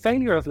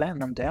failure of letting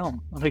them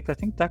down. Like, I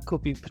think that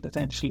could be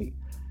potentially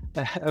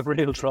a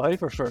real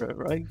driver for it,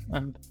 right?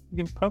 And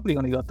you've probably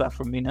only got that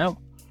from me now.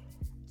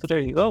 So there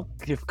you go.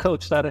 You've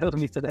coached that out of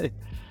me today.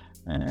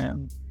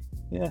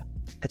 Yeah.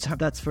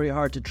 That's very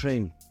hard to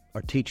train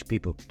or teach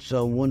people.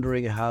 So I'm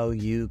wondering how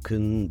you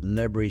can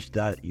leverage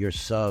that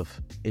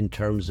yourself in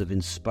terms of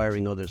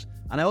inspiring others.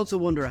 And I also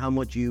wonder how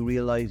much you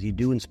realize you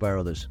do inspire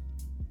others.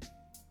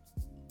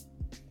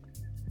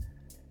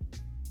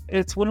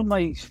 It's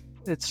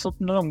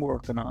something that I'm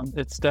working on.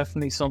 It's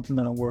definitely something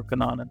that I'm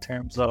working on in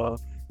terms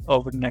of,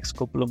 over the next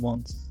couple of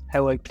months,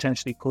 how I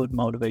potentially could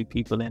motivate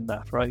people in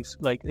that, right?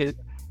 Like,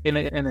 in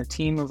a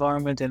team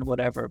environment and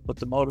whatever, but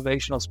the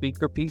motivational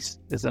speaker piece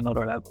is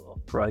another level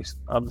up, right?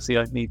 Obviously,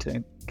 I need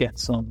to get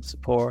some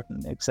support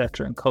and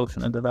etc. and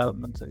coaching and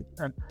development,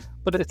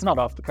 but it's not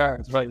off the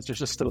cards, right? There's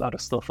just a lot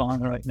of stuff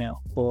on right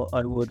now. But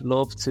I would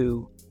love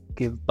to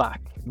give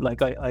back.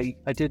 Like, I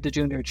did the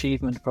Junior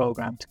Achievement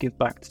Program to give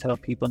back, to tell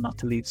people not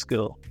to leave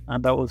school,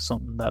 and that was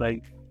something that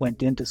I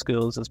went into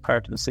schools as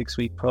part of the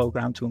 6-week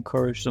program to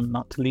encourage them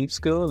not to leave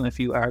school. And if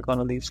you are going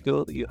to leave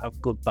school, that you have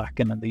good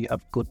backing and that you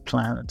have good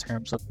plan in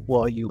terms of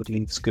why you would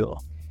leave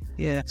school.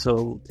 Yeah.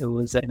 So it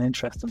was an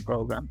interesting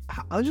program.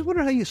 I just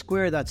wonder how you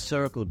square that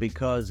circle,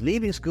 because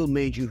leaving school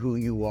made you who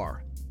you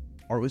are,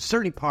 or it was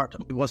certainly part of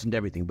it. It wasn't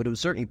everything, but it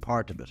was certainly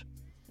part of it.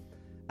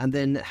 And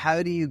then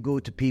how do you go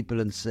to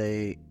people and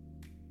say,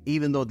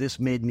 even though this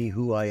made me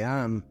who I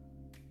am,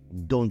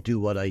 don't do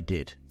what I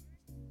did.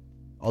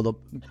 Although,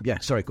 yeah,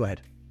 sorry, go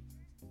ahead.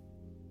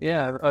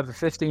 Yeah, I have a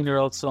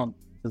 15-year-old son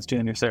that's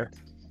junior cert.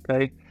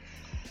 Okay.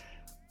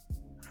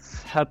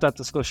 Had that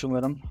discussion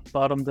with him.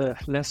 Bought him the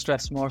Less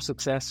Stress, More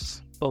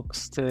Success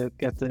books to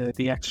get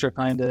the extra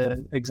kind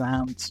of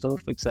exam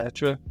stuff,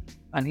 etc.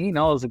 And he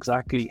knows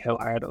exactly how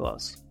hard it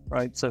was,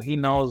 right? So he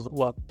knows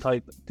what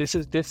type. This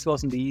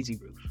wasn't the easy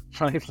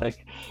route, right?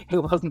 Like,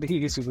 it wasn't the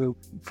easy route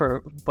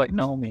for by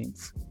no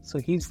means. So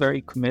he's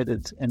very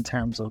committed in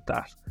terms of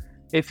that.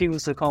 If he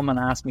was to come and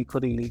ask me,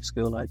 could he leave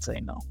school, I'd say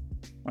no,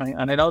 right?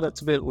 And I know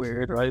that's a bit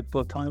weird, right?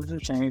 But times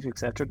have changed,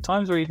 etc.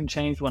 Times were even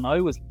changed when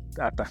I was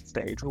at that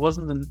stage. It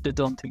wasn't the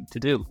done thing to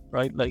do,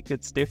 right? Like,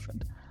 it's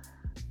different.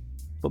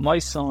 But my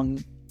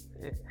son,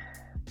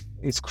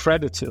 it's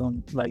credit to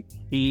him. Like,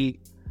 he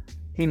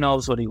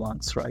knows what he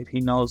wants, right? He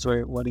knows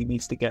what he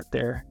needs to get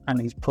there, and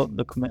he's putting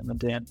the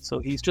commitment in. So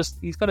he's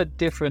got a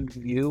different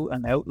view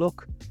and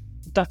outlook.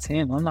 That's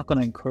him. I'm not going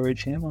to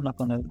encourage him.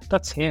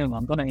 That's him.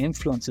 I'm going to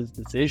influence his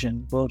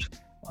decision, but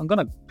I'm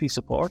going to be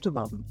supportive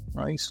of him,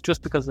 right?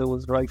 Just because it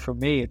was right for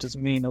me, it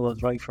doesn't mean it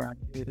was right for him.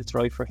 It's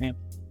right for him.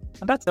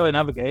 And that's how I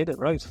navigate it,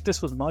 right?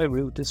 This was my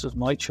route. This was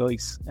my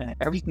choice.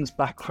 Everything's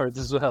backwards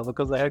as well,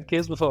 because I had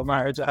kids before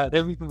marriage. I had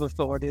everything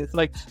before this.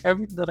 Like,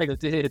 everything that I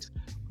did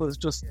was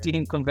just the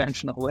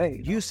unconventional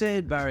way. You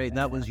said, Barry,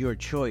 that was your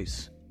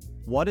choice.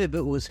 What if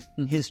it was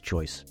his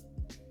choice?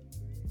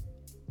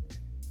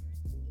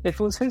 If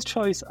it was his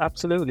choice,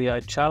 absolutely.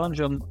 I'd challenge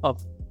him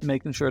of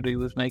making sure that he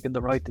was making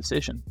the right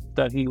decision,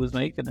 that he was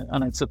making it,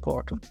 and I'd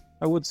support him.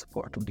 I would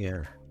support him.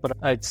 Yeah. But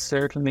I'd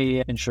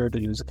certainly ensure that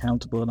he was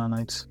accountable, and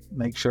I'd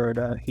make sure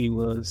that he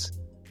was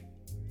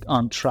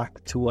on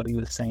track to what he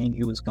was saying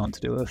he was going to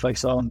do. If I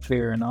saw him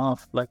veering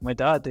off, like my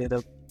dad did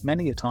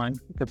many a time,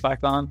 get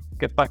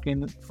back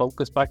in,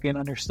 focus back in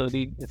on your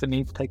study. If it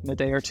needs taking a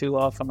day or two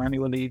off on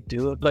annual leave,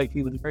 do it. Like,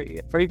 he was very,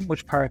 very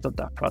much part of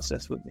that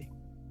process with me.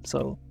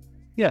 So,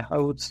 yeah, I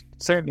would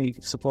certainly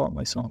support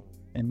my son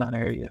in that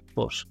area,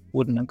 but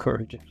wouldn't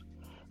encourage it.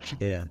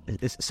 Yeah,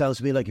 it sounds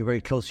to me like you're very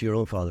close to your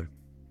own father.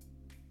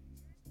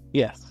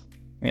 Yes,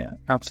 yeah,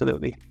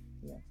 absolutely.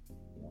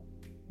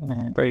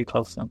 Yeah. Very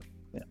close to him.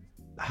 Yeah.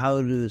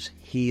 How does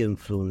he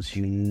influence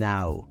you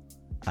now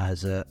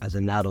as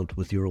an adult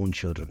with your own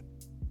children?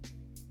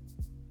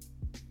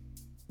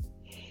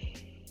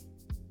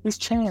 He's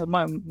changed.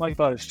 My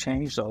father's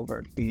changed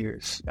over the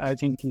years. I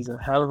think he's a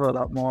hell of a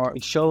lot more.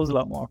 He shows a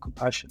lot more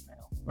compassion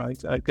now,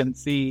 right? I can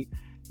see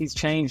he's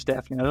changed,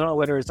 definitely. I don't know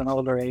whether it's an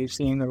older age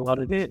thing or what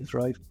it is,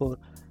 right? But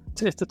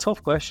it's a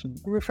tough question.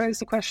 Rephrase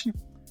the question.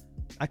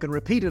 I can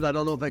repeat it. I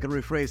don't know if I can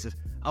rephrase it.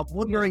 I'm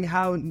wondering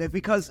how,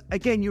 because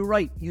again, you're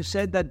right. You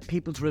said that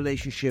people's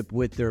relationship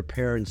with their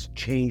parents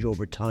change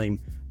over time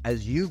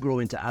as you grow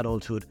into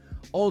adulthood.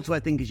 Also, I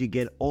think as you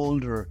get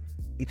older,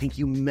 you think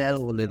you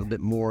mellow a little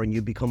bit more and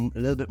you become a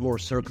little bit more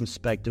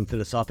circumspect and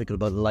philosophical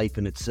about life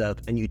in itself,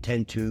 and you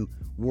tend to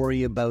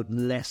worry about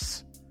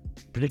less,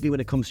 particularly when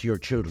it comes to your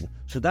children.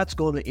 So that's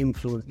going to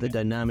influence the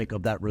dynamic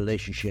of that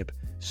relationship.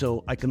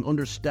 So I can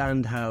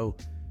understand how,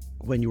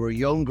 when you were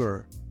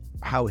younger,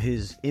 how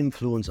his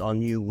influence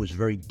on you was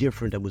very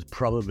different and was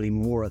probably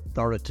more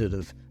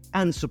authoritative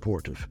and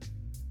supportive.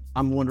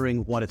 I'm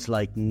wondering what it's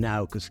like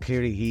now, because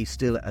clearly he's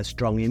still a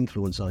strong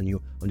influence on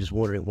you. I'm just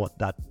wondering what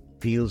that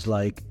feels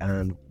like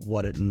and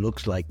what it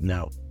looks like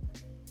now.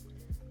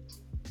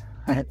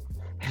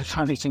 If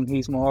anything,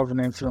 he's more of an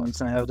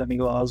influence now than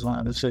he was when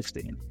I was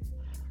 15.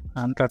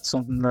 And that's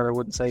something that I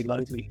wouldn't say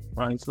lightly,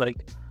 right?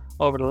 Like,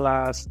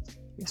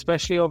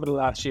 especially over the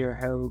last year,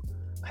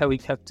 how he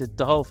kept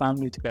the whole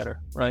family together,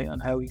 right?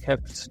 And how he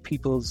kept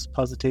people's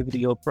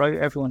positivity up, right?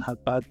 Everyone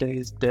had bad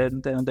days,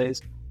 down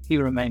days. He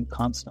remained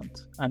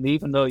constant. And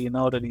even though you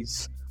know that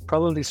he's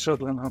probably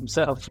struggling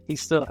himself, he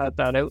still had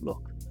that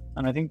outlook.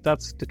 And I think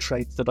that's the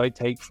traits that I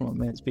take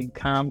from him, is being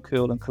calm,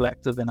 cool and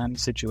collective in any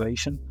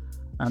situation,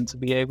 and to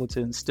be able to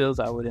instill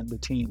that within the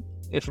team.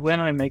 If when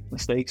I make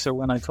mistakes or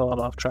when I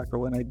fall off track or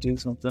when I do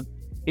something,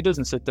 he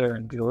doesn't sit there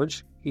and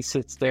judge. He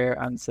sits there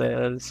and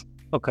says,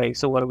 okay,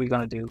 so what are we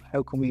going to do?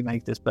 How can we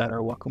make this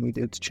better? What can we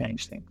do to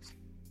change things?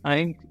 I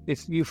think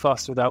if you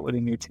foster that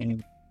within your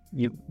team,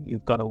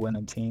 you've got a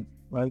winning team,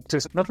 right?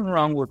 There's nothing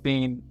wrong with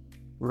being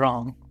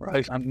wrong,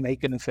 right? And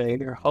making a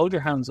failure. Hold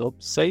your hands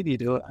up, say that you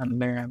do it, and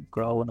learn,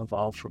 grow and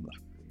evolve from it.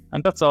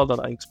 And that's all that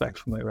I expect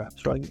from my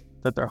reps, right?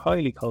 That they're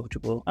highly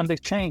coachable and they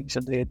change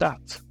and they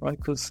adapt, right?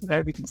 Because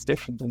everything's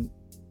different, and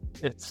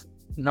it's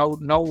no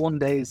one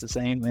day is the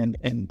same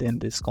in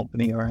this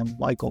company or in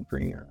my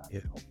company.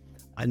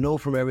 I know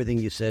from everything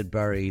you said,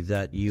 Barry,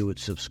 that you would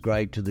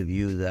subscribe to the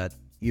view that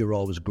you're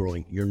always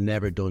growing. You're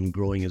never done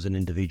growing as an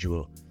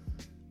individual.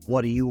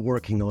 What are you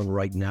working on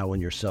right now on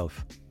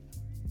yourself?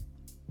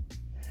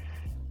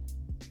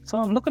 So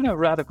I'm looking at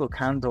radical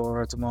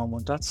candor at the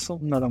moment. That's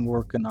something that I'm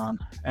working on,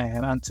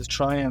 and to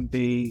try and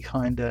be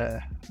kind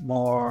of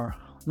more,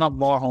 not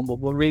more humble,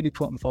 but really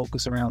putting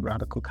focus around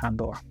radical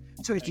candor.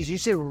 Sorry, did you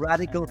say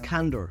radical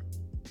candor?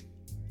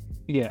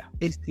 Yeah.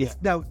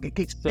 Now,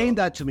 explain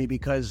that to me,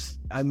 because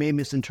I may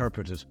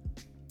misinterpret it.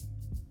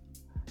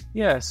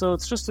 Yeah, so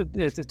it's just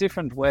it's a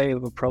different way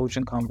of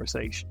approaching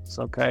conversations,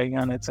 okay?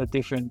 And it's a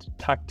different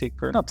tactic,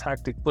 or not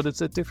tactic, but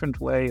it's a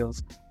different way of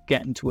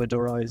getting to a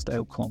derised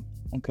outcome,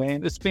 okay?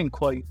 And it's been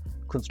quite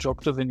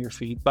constructive in your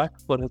feedback,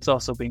 but it's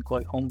also been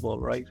quite humble,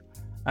 right?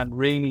 And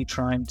really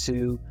trying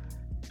to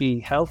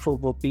be helpful,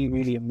 but be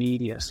really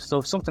immediate. So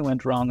if something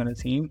went wrong in a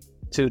team,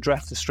 to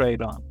address it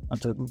straight on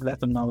and to let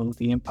them know what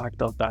the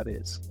impact of that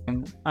is.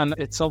 And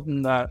it's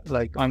something that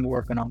like I'm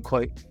working on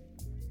quite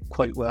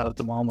well at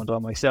the moment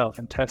on myself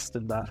and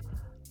testing that.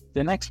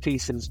 The next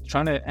piece is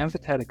trying to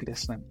empathetic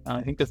listening. And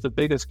I think that's the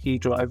biggest key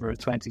driver of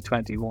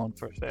 2021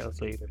 for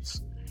sales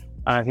leaders.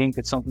 And I think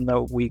it's something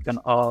that we can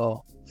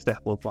all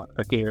step up on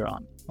a gear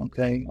on,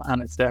 okay?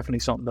 And it's definitely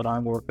something that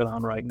I'm working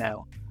on right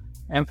now.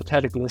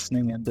 Empathetic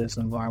listening in this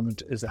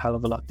environment is a hell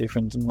of a lot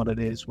different than what it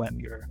is when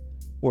you're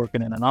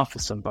working in an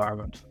office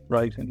environment,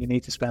 right? And you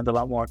need to spend a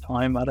lot more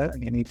time at it,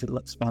 and you need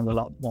to spend a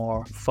lot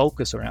more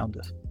focus around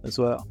it as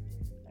well.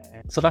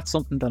 So that's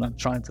something that I'm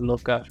trying to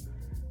look at.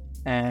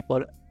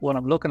 But what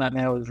I'm looking at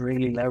now is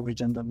really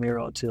leveraging the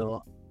Miro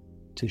tool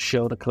to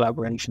show the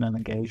collaboration and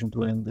engagement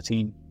within the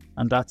team.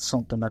 And that's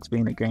something that's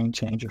been a game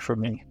changer for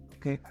me.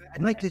 Okay,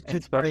 I'd like to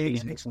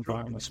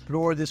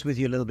explore this with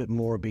you a little bit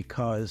more,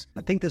 because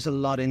I think there's a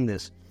lot in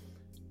this.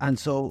 And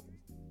so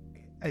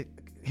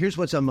here's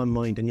what's on my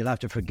mind, and you'll have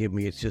to forgive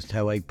me, it's just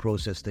how I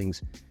process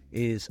things,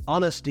 is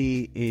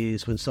honesty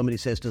is when somebody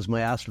says, does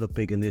my ass look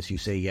big in this? You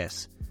say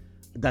yes.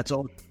 That's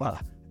all. Well,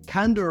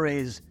 candor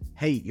is,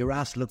 hey, your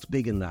ass looks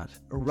big in that.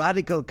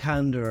 Radical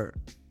candor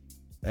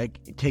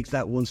takes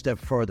that one step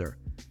further.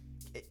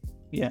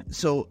 Yeah.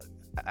 So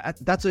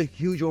that's a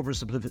huge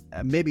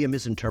oversimplification, maybe a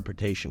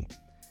misinterpretation.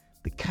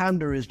 The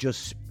candor is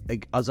just,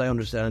 as I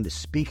understand it,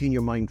 speaking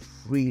your mind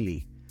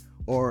freely.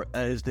 Or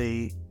is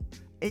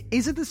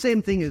it the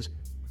same thing as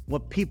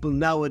what people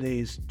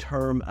nowadays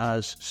term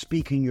as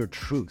speaking your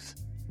truth?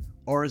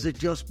 Or is it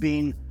just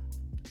being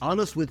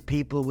honest with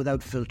people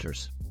without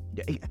filters?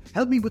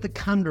 Help me with the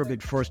candor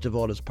bit first of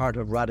all, as part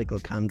of radical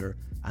candor,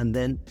 and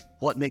then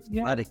what makes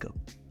it radical?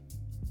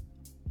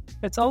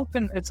 It's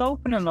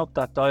opening up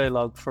that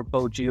dialogue for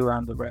both you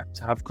and the rep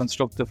to have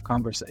constructive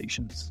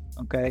conversations,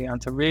 okay,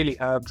 and to really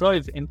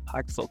drive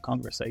impactful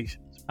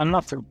conversations, and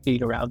not to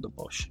beat around the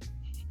bush.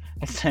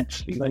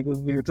 Essentially, like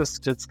we're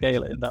just to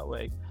scale it in that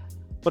way.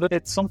 But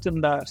it's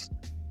something that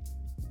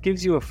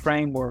gives you a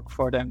framework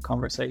for them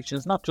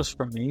conversations, not just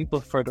for me,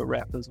 but for the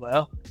rep as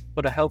well.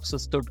 But it helps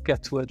us to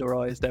get to a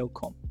derised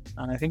outcome.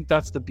 And I think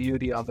that's the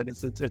beauty of it.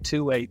 It's a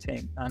two-way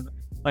thing. And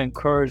I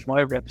encourage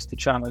my reps to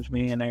challenge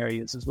me in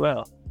areas as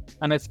well.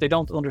 And if they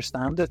don't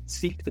understand it,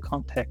 seek the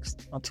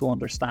context to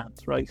understand,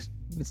 right?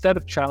 Instead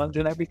of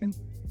challenging everything,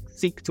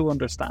 seek to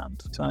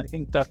understand. So I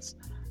think that's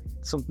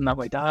something that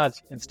my dad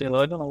instilled.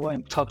 I don't know why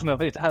I'm talking about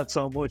my dad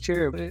so much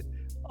here, but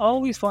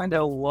always find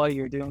out why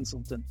you're doing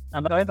something.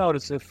 And I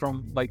notice it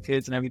from my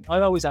kids and everything.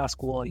 I always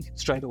ask why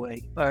straight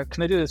away.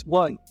 Can I do this?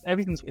 Why?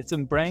 It's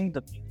ingrained.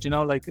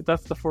 Like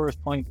that's the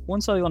first point.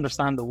 Once I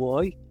understand the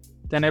why,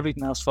 then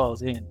everything else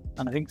falls in.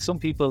 And I think some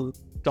people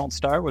don't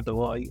start with the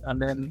why,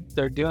 and then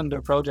they're doing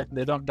their project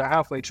and they're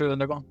halfway through and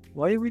they're going,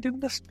 why are we doing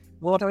this?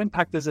 What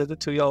impact is it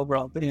to your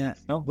overall business?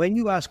 Yeah. When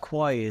you ask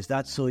why, is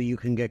that so you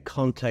can get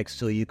context,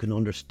 so you can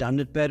understand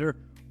it better,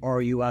 or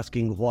are you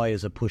asking why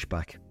as a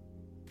pushback?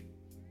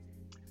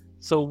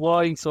 So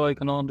why, so I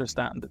can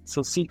understand it.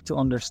 So seek to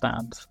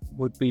understand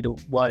would be the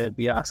why I'd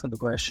be asking the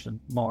question,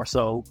 more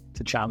so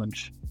to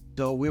challenge.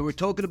 So we were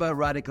talking about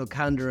radical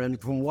candor, and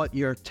from what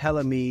you're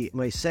telling me,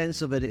 my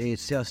sense of it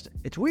is just,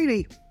 it's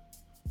really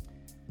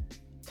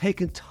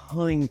taking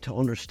time to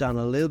understand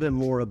a little bit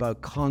more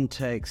about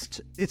context.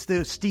 It's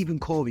the Stephen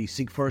Covey,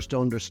 seek first to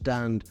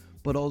understand,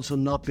 but also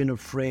not being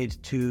afraid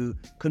to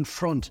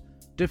confront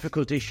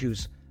difficult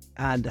issues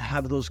and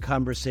have those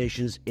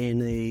conversations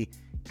in a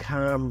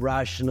calm,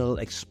 rational,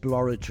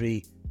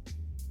 exploratory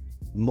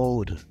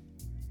mode,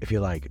 if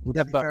you like.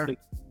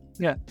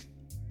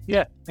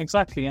 Yeah,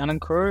 exactly. And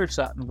encourage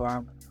that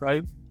environment,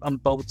 right? On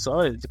both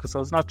sides, because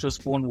it's not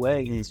just one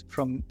way, it's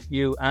from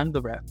you and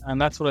the rep. And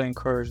that's what I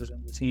encourage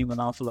in the team an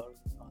awful lot.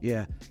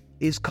 Yeah.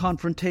 Is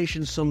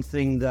confrontation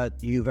something that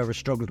you've ever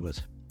struggled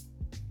with?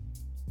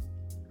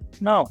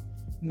 No.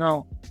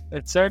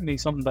 It's certainly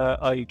something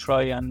that I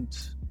try and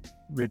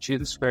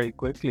reduce very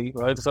quickly,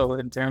 right? So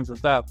in terms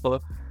of that,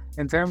 but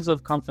in terms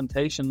of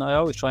confrontation, I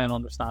always try and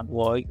understand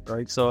why,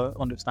 right? So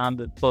I understand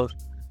it. But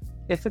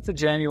if it's a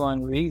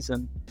genuine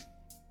reason,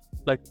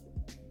 like,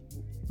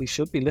 we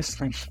should be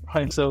listening,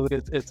 right? So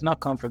it's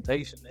not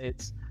confrontation.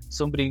 It's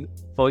somebody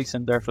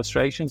voicing their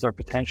frustrations or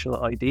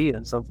potential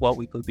ideas of what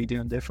we could be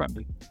doing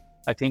differently.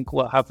 I think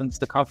what happens,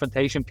 the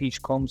confrontation piece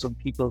comes when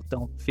people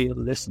don't feel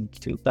listened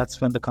to.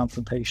 That's when the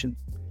confrontation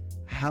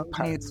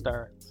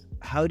starts.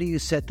 How do you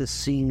set the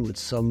scene with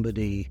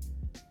somebody?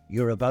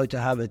 You're about to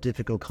have a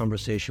difficult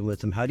conversation with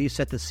them. How do you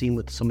set the scene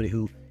with somebody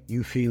who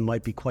you feel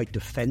might be quite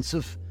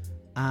defensive,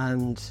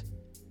 and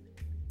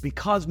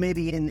because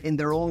maybe in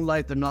their own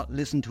life they're not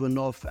listened to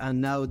enough,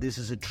 and now this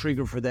is a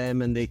trigger for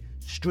them and they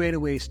straight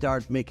away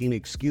start making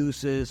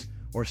excuses,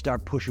 or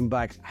start pushing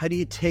back? How do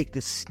you take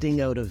the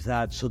sting out of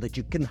that so that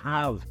you can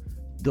have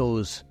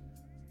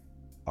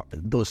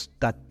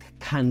that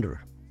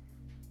candor?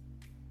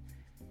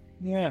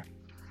 Yeah.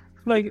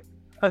 Like,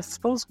 I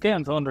suppose,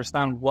 again, to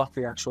understand what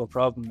the actual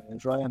problem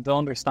is, right? And to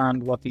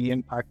understand what the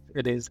impact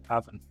it is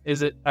having.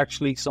 Is it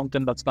actually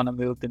something that's going to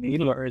move the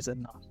needle, or is it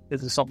not?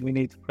 Is it something we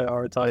need to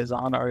prioritize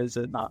on, or is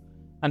it not?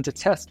 And to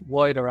test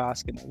why they're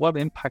asking, what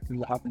impact is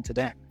it having to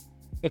them?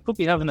 It could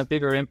be having a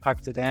bigger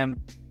impact to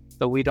them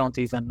that we don't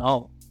even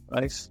know,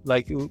 right?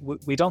 Like,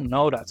 we don't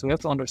know that. So we have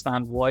to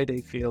understand why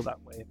they feel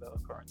that way about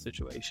a current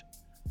situation.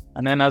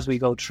 And then as we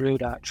go through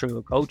that, through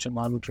a coaching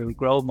model, through a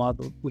growth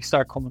model, we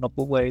start coming up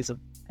with ways of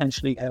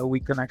potentially how we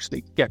can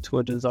actually get to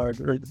a desired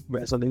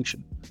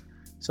resolution.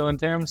 So in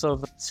terms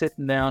of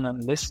sitting down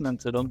and listening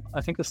to them,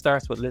 I think it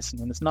starts with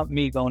listening. It's not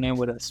me going in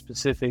with a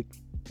specific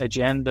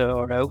agenda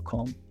or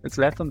outcome. It's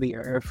let them be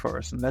heard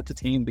first and let the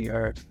team be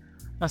heard.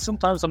 And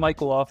sometimes I might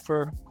go off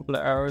for a couple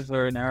of hours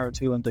or an hour or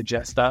two and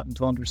digest that and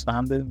to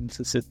understand it and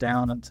to sit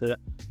down and to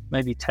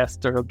maybe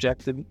test their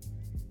objective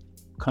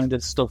kind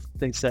of stuff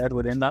they said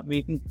within that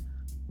meeting.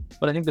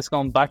 But I think it's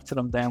going back to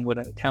them then with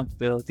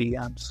accountability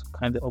and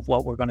kind of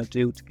what we're going to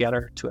do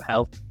together to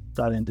help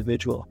that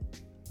individual.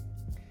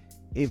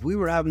 If we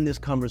were having this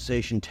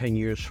conversation 10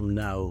 years from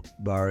now,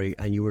 Barry,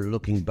 and you were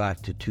looking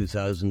back to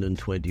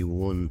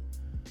 2021,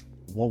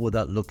 what would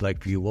that look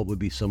like for you? What would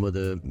be some of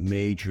the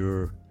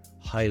major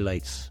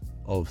highlights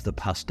of the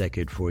past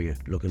decade for you,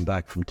 looking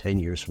back from 10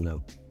 years from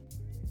now?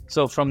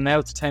 So from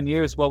now to 10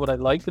 years, what would I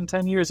like in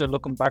 10 years, or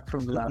looking back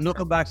from the last?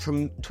 Looking back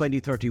from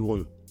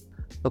 2031.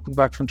 Looking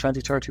back from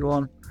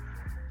 2031.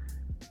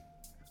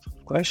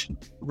 Question.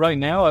 Right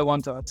now, I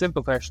want a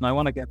simple question. I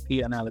want to get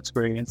P&L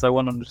experience. I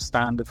want to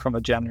understand it from a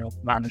general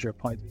manager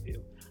point of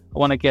view. I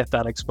want to get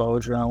that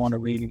exposure, and I want to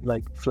really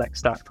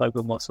flex that type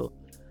of muscle.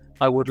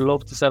 I would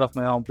love to set up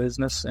my own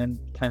business in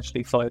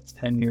potentially 5 to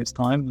 10 years'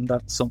 time, and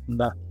that's something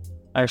that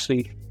I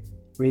actually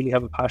really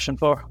have a passion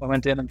for. I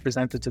went in and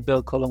presented to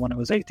Bill Cullen when I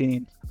was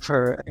 18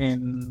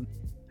 in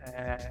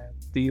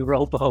the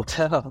Europa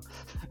Hotel.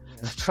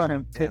 Trying to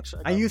pitch.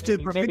 I used to,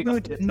 for people who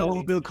didn't know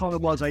who Bill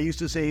Cullen was, I used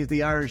to say he's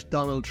the Irish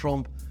Donald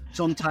Trump,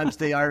 sometimes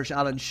the Irish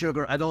Alan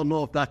Sugar. I don't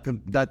know if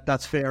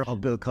that's fair on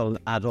Bill Cullen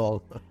at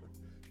all.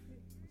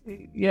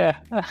 Yeah,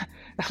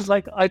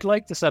 I'd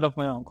like to set up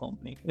my own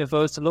company. If I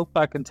was to look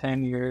back in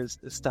 10 years,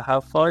 is to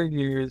have 5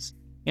 years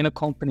in a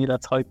company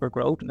that's hyper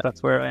growth, and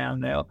that's where I am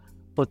now,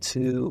 but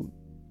to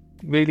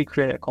really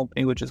create a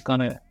company which is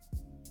gonna,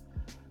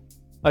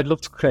 I'd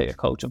love to create a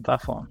coaching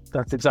platform.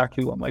 That's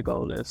exactly what my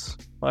goal is,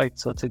 right?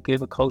 So to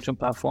give a coaching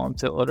platform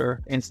to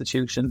other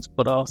institutions,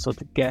 but also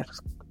to get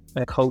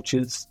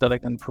coaches that I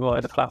can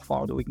provide a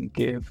platform that we can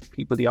give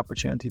people the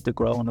opportunity to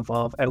grow and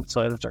evolve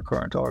outside of their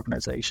current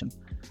organization.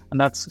 And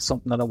that's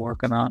something that I'm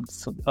working on,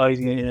 so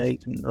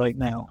ideating right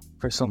now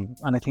for some.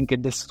 And I think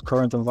in this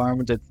current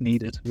environment, it's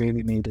needed,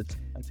 really needed.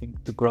 I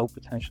think the growth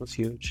potential is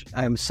huge.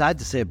 I'm sad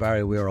to say,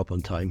 Barry, we're up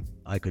on time.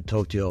 I could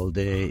talk to you all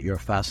day. You're a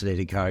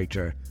fascinating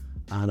character,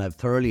 and I've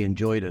thoroughly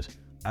enjoyed it.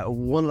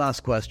 One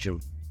last question.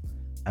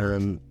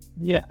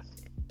 Yeah.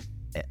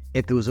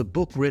 If there was a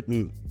book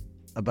written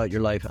about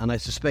your life, and I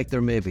suspect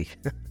there may be,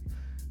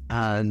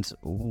 and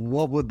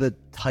what would the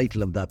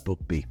title of that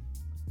book be?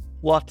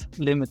 What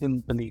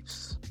Limiting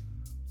Beliefs?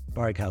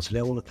 Barry Casserley,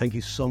 I want to thank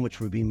you so much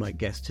for being my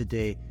guest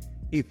today.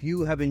 If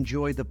you have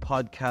enjoyed the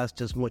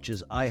podcast as much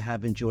as I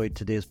have enjoyed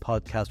today's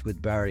podcast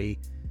with Barry,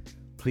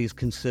 please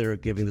consider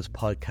giving this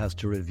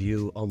podcast a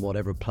review on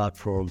whatever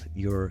platform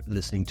you're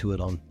listening to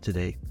it on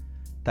today.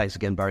 Thanks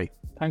again, Barry.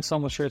 Thanks so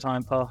much for your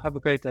time, Paul. Have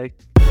a great day.